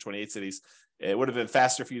 228 cities. It would have been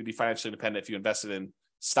faster for you to be financially independent if you invested in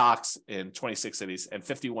stocks in 26 cities, and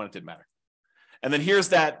 51, it didn't matter. And then here's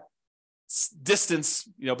that distance,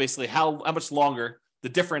 basically how much longer the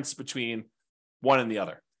difference between one and the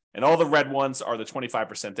other. And all the red ones are the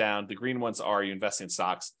 25% down. The green ones are you invest in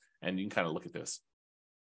stocks. And you can kind of look at this.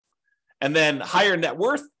 And then higher net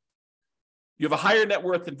worth. You have a higher net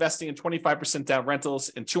worth investing in 25% down rentals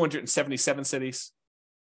in 277 cities.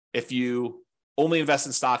 If you only invest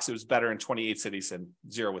in stocks, it was better in 28 cities and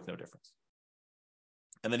 0 with no difference.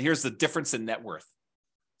 And then here's the difference in net worth.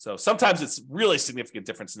 So sometimes it's really significant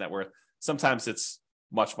difference in net worth. Sometimes it's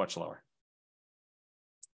much, much lower.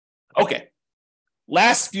 Okay.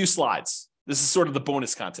 Last few slides. This is sort of the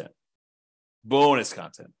bonus content. Bonus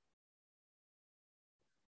content.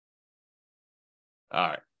 All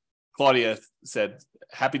right. Claudia said,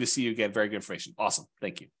 happy to see you again. Very good information. Awesome.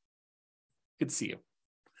 Thank you. Good to see you.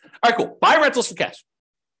 All right, cool. Buy rentals for cash.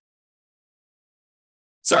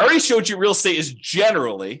 So I already showed you real estate is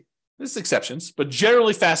generally, there's exceptions, but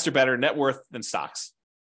generally faster, better net worth than stocks.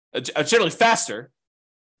 Generally faster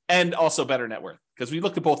and also better net worth. Because we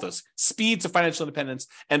looked at both those. Speed to financial independence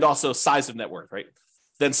and also size of net worth, right?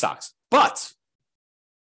 Than stocks. But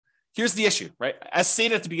here's the issue, right? As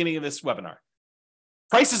stated at the beginning of this webinar,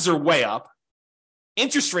 prices are way up,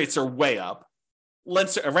 interest rates are way up,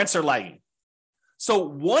 rents are lagging. So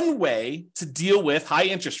one way to deal with high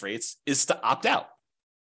interest rates is to opt out.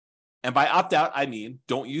 And by opt out, I mean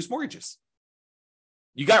don't use mortgages.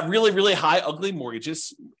 You got really, really high, ugly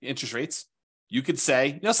mortgages, interest rates. You could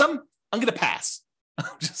say, something, I'm going to pass.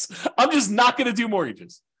 I'm just not going to do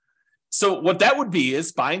mortgages. So what that would be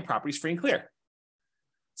is buying properties free and clear.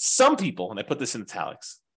 Some people, and I put this in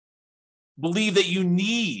italics, believe that you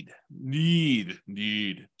need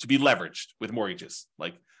to be leveraged with mortgages.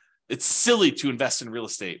 Like it's silly to invest in real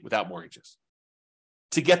estate without mortgages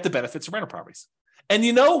to get the benefits of rental properties. And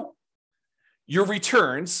your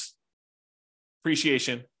returns,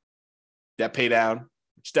 appreciation, debt pay down,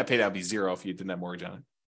 which debt pay down would be 0 if you didn't have mortgage on it,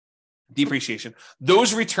 depreciation,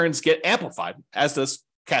 those returns get amplified, as does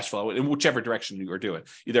cash flow in whichever direction you are doing,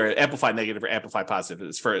 either amplify negative or amplify positive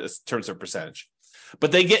as far as terms of percentage.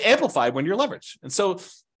 But they get amplified when you're leveraged. And so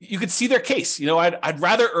you could see their case. I'd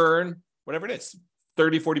rather earn whatever it is,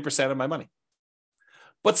 30, 40% of my money.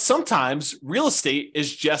 But sometimes real estate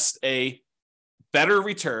is just a better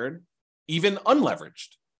return, even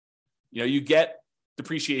unleveraged. You get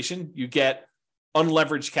depreciation, you get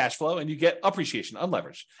unleveraged cash flow, and you get appreciation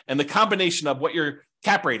unleveraged. And the combination of what your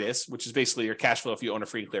cap rate is, which is basically your cash flow if you own a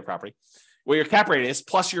free and clear property, what your cap rate is,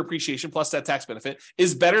 plus your appreciation, plus that tax benefit,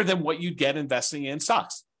 is better than what you'd get investing in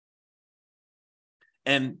stocks.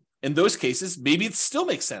 And in those cases, maybe it still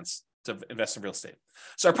makes sense to invest in real estate.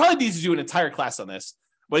 So I probably need to do an entire class on this,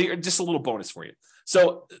 but just a little bonus for you.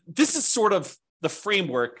 So this is sort of the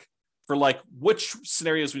framework for which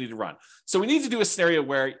scenarios we need to run. So we need to do a scenario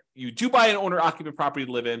where you do buy an owner-occupant property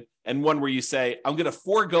to live in, and one where you say, I'm going to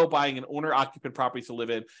forego buying an owner-occupant property to live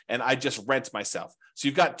in, and I just rent myself. So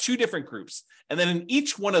you've got two different groups. And then in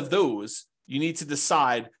each one of those, you need to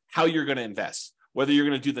decide how you're going to invest. whether you're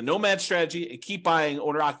going to do the nomad strategy and keep buying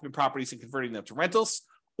owner-occupant properties and converting them to rentals,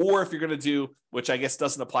 or if you're going to do, which I guess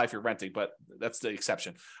doesn't apply if you're renting, but that's the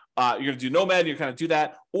exception. You're going to do nomad, you're going to do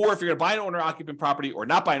that. Or if you're going to buy an owner-occupant property or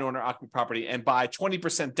not buy an owner-occupant property and buy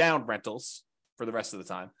 20% down rentals for the rest of the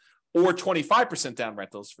time, or 25% down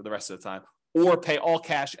rentals for the rest of the time, or pay all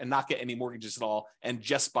cash and not get any mortgages at all and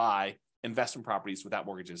just buy investment properties without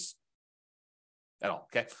mortgages at all.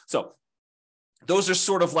 Okay. So those are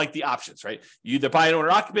sort of like the options, right? You either buy an owner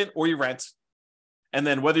occupant or you rent. And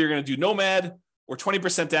then whether you're going to do nomad or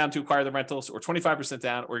 20% down to acquire the rentals or 25%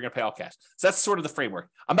 down, or you're going to pay all cash. So that's sort of the framework.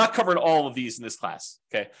 I'm not covering all of these in this class.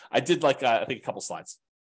 Okay. I did I think a couple slides.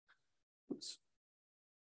 Oops.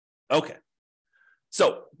 Okay.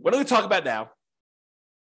 So what I'm going to talk about now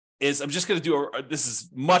is I'm just going to do this is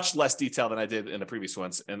much less detail than I did in the previous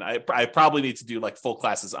ones. And I probably need to do like full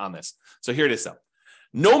classes on this. So here it is. So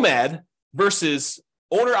nomad versus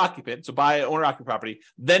owner occupant. So buy an owner occupant property,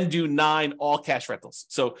 then do 9 all cash rentals.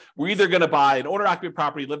 So we're either going to buy an owner occupant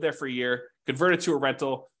property, live there for a year, convert it to a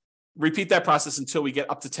rental, repeat that process until we get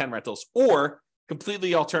up to 10 rentals, or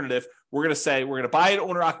completely alternative. We're going to say we're going to buy an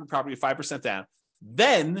owner occupant property 5% down.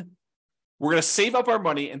 Then we're going to save up our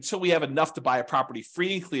money until we have enough to buy a property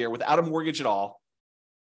free and clear without a mortgage at all.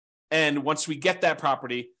 And once we get that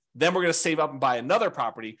property, then we're going to save up and buy another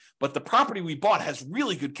property. But the property we bought has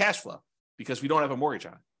really good cash flow because we don't have a mortgage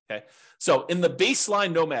on it. Okay. So in the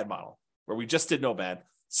baseline nomad model, where we just did nomad,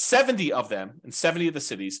 70 of them in 70 of the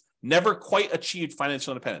cities never quite achieved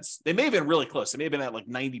financial independence. They may have been really close. They may have been at like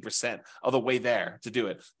 90% of the way there to do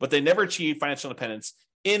it, but they never achieved financial independence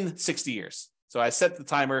in 60 years. So I set the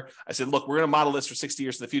timer. I said, look, we're going to model this for 60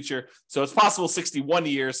 years in the future. So it's possible 61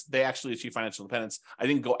 years they actually achieve financial independence. I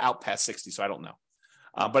didn't go out past 60, so I don't know.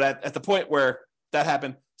 But at the point where that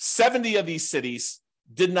happened, 70 of these cities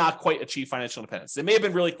did not quite achieve financial independence. They may have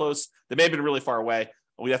been really close. They may have been really far away.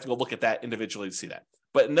 We'd have to go look at that individually to see that.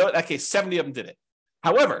 But in that case, 70 of them did it.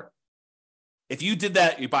 However, if you did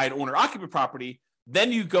that, you buy an owner-occupant property,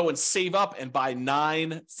 then you go and save up and buy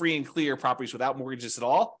 9 free and clear properties without mortgages at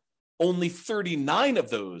all. Only 39 of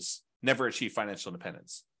those never achieved financial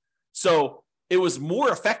independence. So it was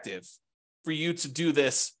more effective for you to do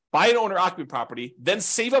this, buy an owner-occupant property, then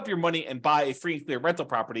save up your money and buy a free and clear rental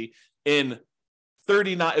property in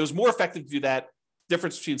 39. It was more effective to do that.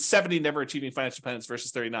 Difference between 70 never achieving financial independence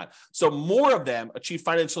versus 39. So more of them achieve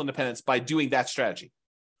financial independence by doing that strategy,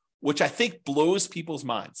 which I think blows people's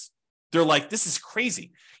minds. They're like, this is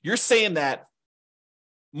crazy. You're saying that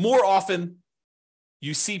more often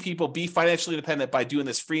you see people be financially independent by doing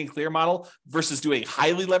this free and clear model versus doing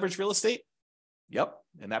highly leveraged real estate? Yep,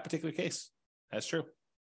 in that particular case, that's true.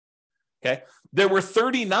 Okay, there were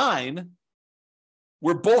 39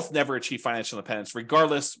 where both never achieved financial independence,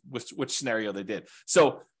 regardless which scenario they did.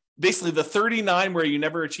 So basically the 39 where you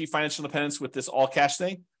never achieve financial independence with this all cash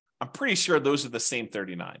thing, I'm pretty sure those are the same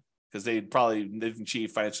 39 because they probably didn't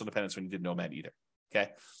achieve financial independence when you did nomad either.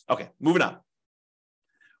 Okay, moving on.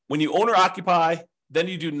 When you own or occupy, then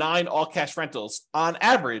you do 9 all cash rentals. On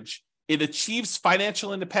average, it achieves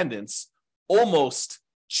financial independence almost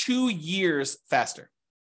 2 years faster.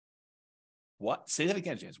 What? Say that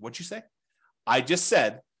again, James. What'd you say? I just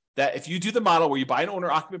said that if you do the model where you buy an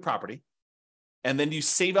owner-occupant property and then you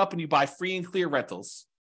save up and you buy free and clear rentals,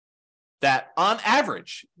 that on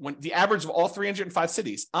average, when the average of all 305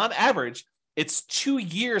 cities, on average, it's 2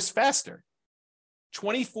 years faster,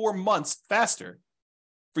 24 months faster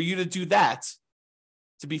for you to do that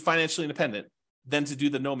to be financially independent than to do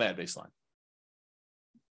the nomad baseline.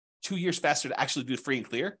 2 years faster to actually do free and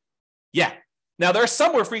clear? Yeah. Now, there are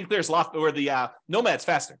some where free and clear is where the nomad's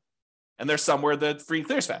faster. And there's some where the free and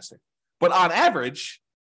clear is faster. But on average,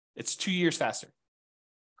 it's 2 years faster.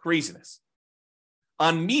 Craziness.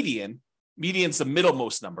 On median's the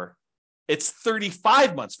middlemost number. It's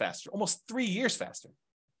 35 months faster, almost 3 years faster.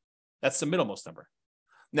 That's the middlemost number.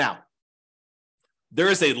 Now, there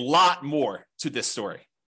is a lot more to this story.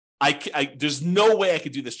 There's no way I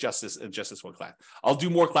could do this justice in just this one class. I'll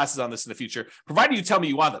do more classes on this in the future, provided you tell me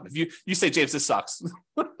you want them. If you say, James, this sucks.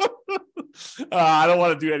 I don't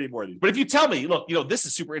want to do any more of these. But if you tell me, look, this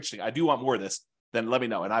is super interesting, I do want more of this, then let me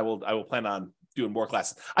know, and I will plan on doing more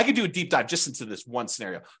classes. I could do a deep dive just into this one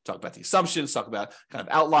scenario, talk about the assumptions, talk about kind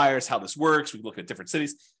of outliers, how this works. We can look at different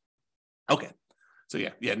cities. Okay. So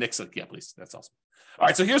yeah, Nick's like, yeah, please. That's awesome. All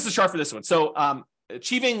right. So here's the chart for this one. So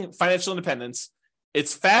achieving financial independence,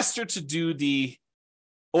 it's faster to do the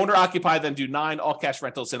owner occupy than do 9 all cash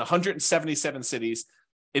rentals in 177 cities.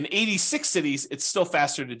 In 86 cities, it's still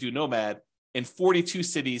faster to do nomad. In 42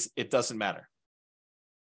 cities, it doesn't matter.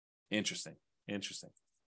 Interesting.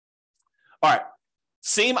 All right.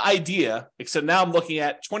 Same idea, except now I'm looking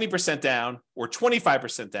at 20% down or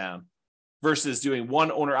 25% down versus doing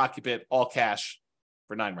one owner occupant, all cash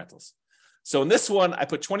for 9 rentals. So in this one, I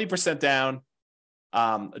put 20% down,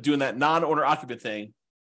 doing that non-owner occupant thing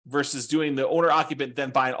versus doing the owner occupant, then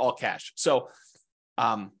buying all cash. So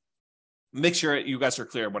make sure you guys are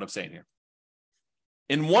clear on what I'm saying here.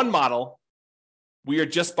 In one model, we are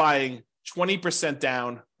just buying 20%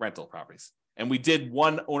 down rental properties. And we did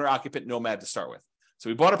one owner occupant nomad to start with. So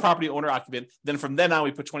we bought a property owner occupant. Then from then on,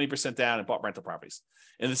 we put 20% down and bought rental properties.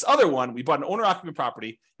 In this other one, we bought an owner occupant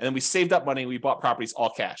property and then we saved up money and we bought properties all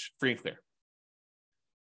cash, free and clear.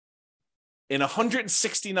 In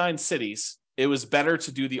 169 cities, it was better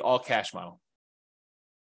to do the all cash model.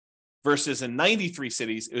 Versus in 93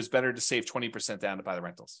 cities, it was better to save 20% down to buy the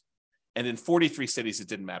rentals. And in 43 cities, it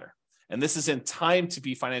didn't matter. And this is in time to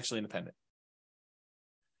be financially independent.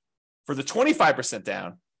 For the 25%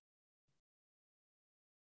 down,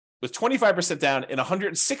 with 25% down in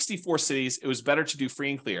 164 cities, it was better to do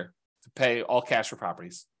free and clear, to pay all cash for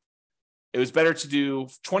properties. It was better to do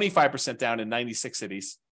 25% down in 96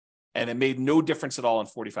 cities, and it made no difference at all in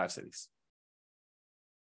 45 cities.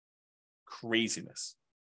 Craziness.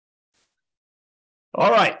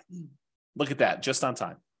 All right. Look at that, just on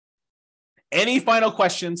time. Any final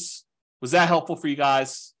questions? Was that helpful for you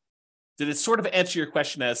guys? Did it sort of answer your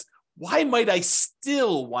question as, why might I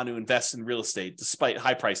still want to invest in real estate despite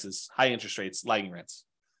high prices, high interest rates, lagging rents?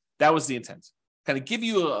 That was the intent. Kind of give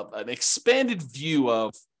you an expanded view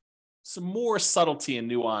of some more subtlety and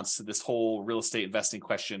nuance to this whole real estate investing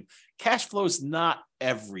question. Cash flow is not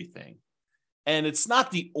everything, and it's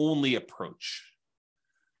not the only approach.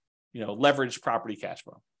 Leverage property cash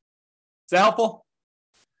flow. Is that helpful?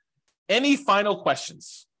 Any final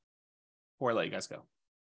questions before I let you guys go?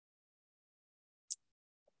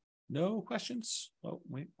 No questions? Oh,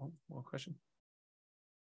 wait, one question.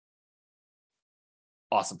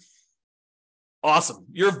 Awesome.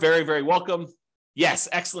 You're very, very welcome. Yes,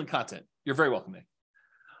 excellent content. You're very welcome, Nick.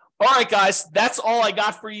 All right, guys, that's all I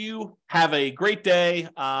got for you. Have a great day.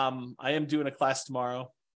 I am doing a class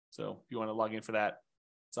tomorrow, so if you want to log in for that,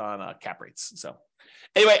 it's on cap rates. So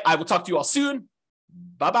anyway, I will talk to you all soon.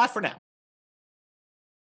 Bye-bye for now.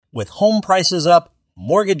 With home prices up,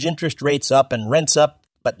 mortgage interest rates up, and rents up,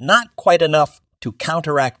 but not quite enough to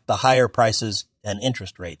counteract the higher prices and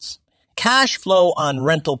interest rates, cash flow on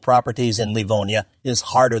rental properties in Livonia is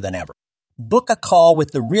harder than ever. Book a call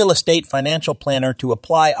with the Real Estate Financial Planner to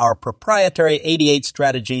apply our proprietary 88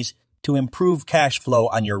 strategies to improve cash flow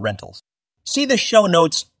on your rentals. See the show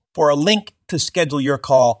notes for a link to schedule your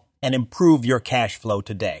call and improve your cash flow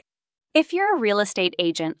today. If you're a real estate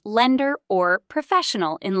agent, lender, or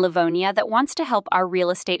professional in Livonia that wants to help our real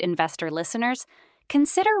estate investor listeners,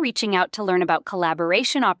 consider reaching out to learn about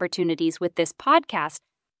collaboration opportunities with this podcast.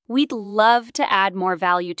 We'd love to add more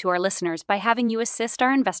value to our listeners by having you assist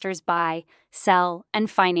our investors buy, sell,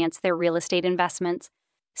 and finance their real estate investments.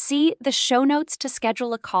 See the show notes to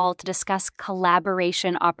schedule a call to discuss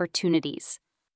collaboration opportunities.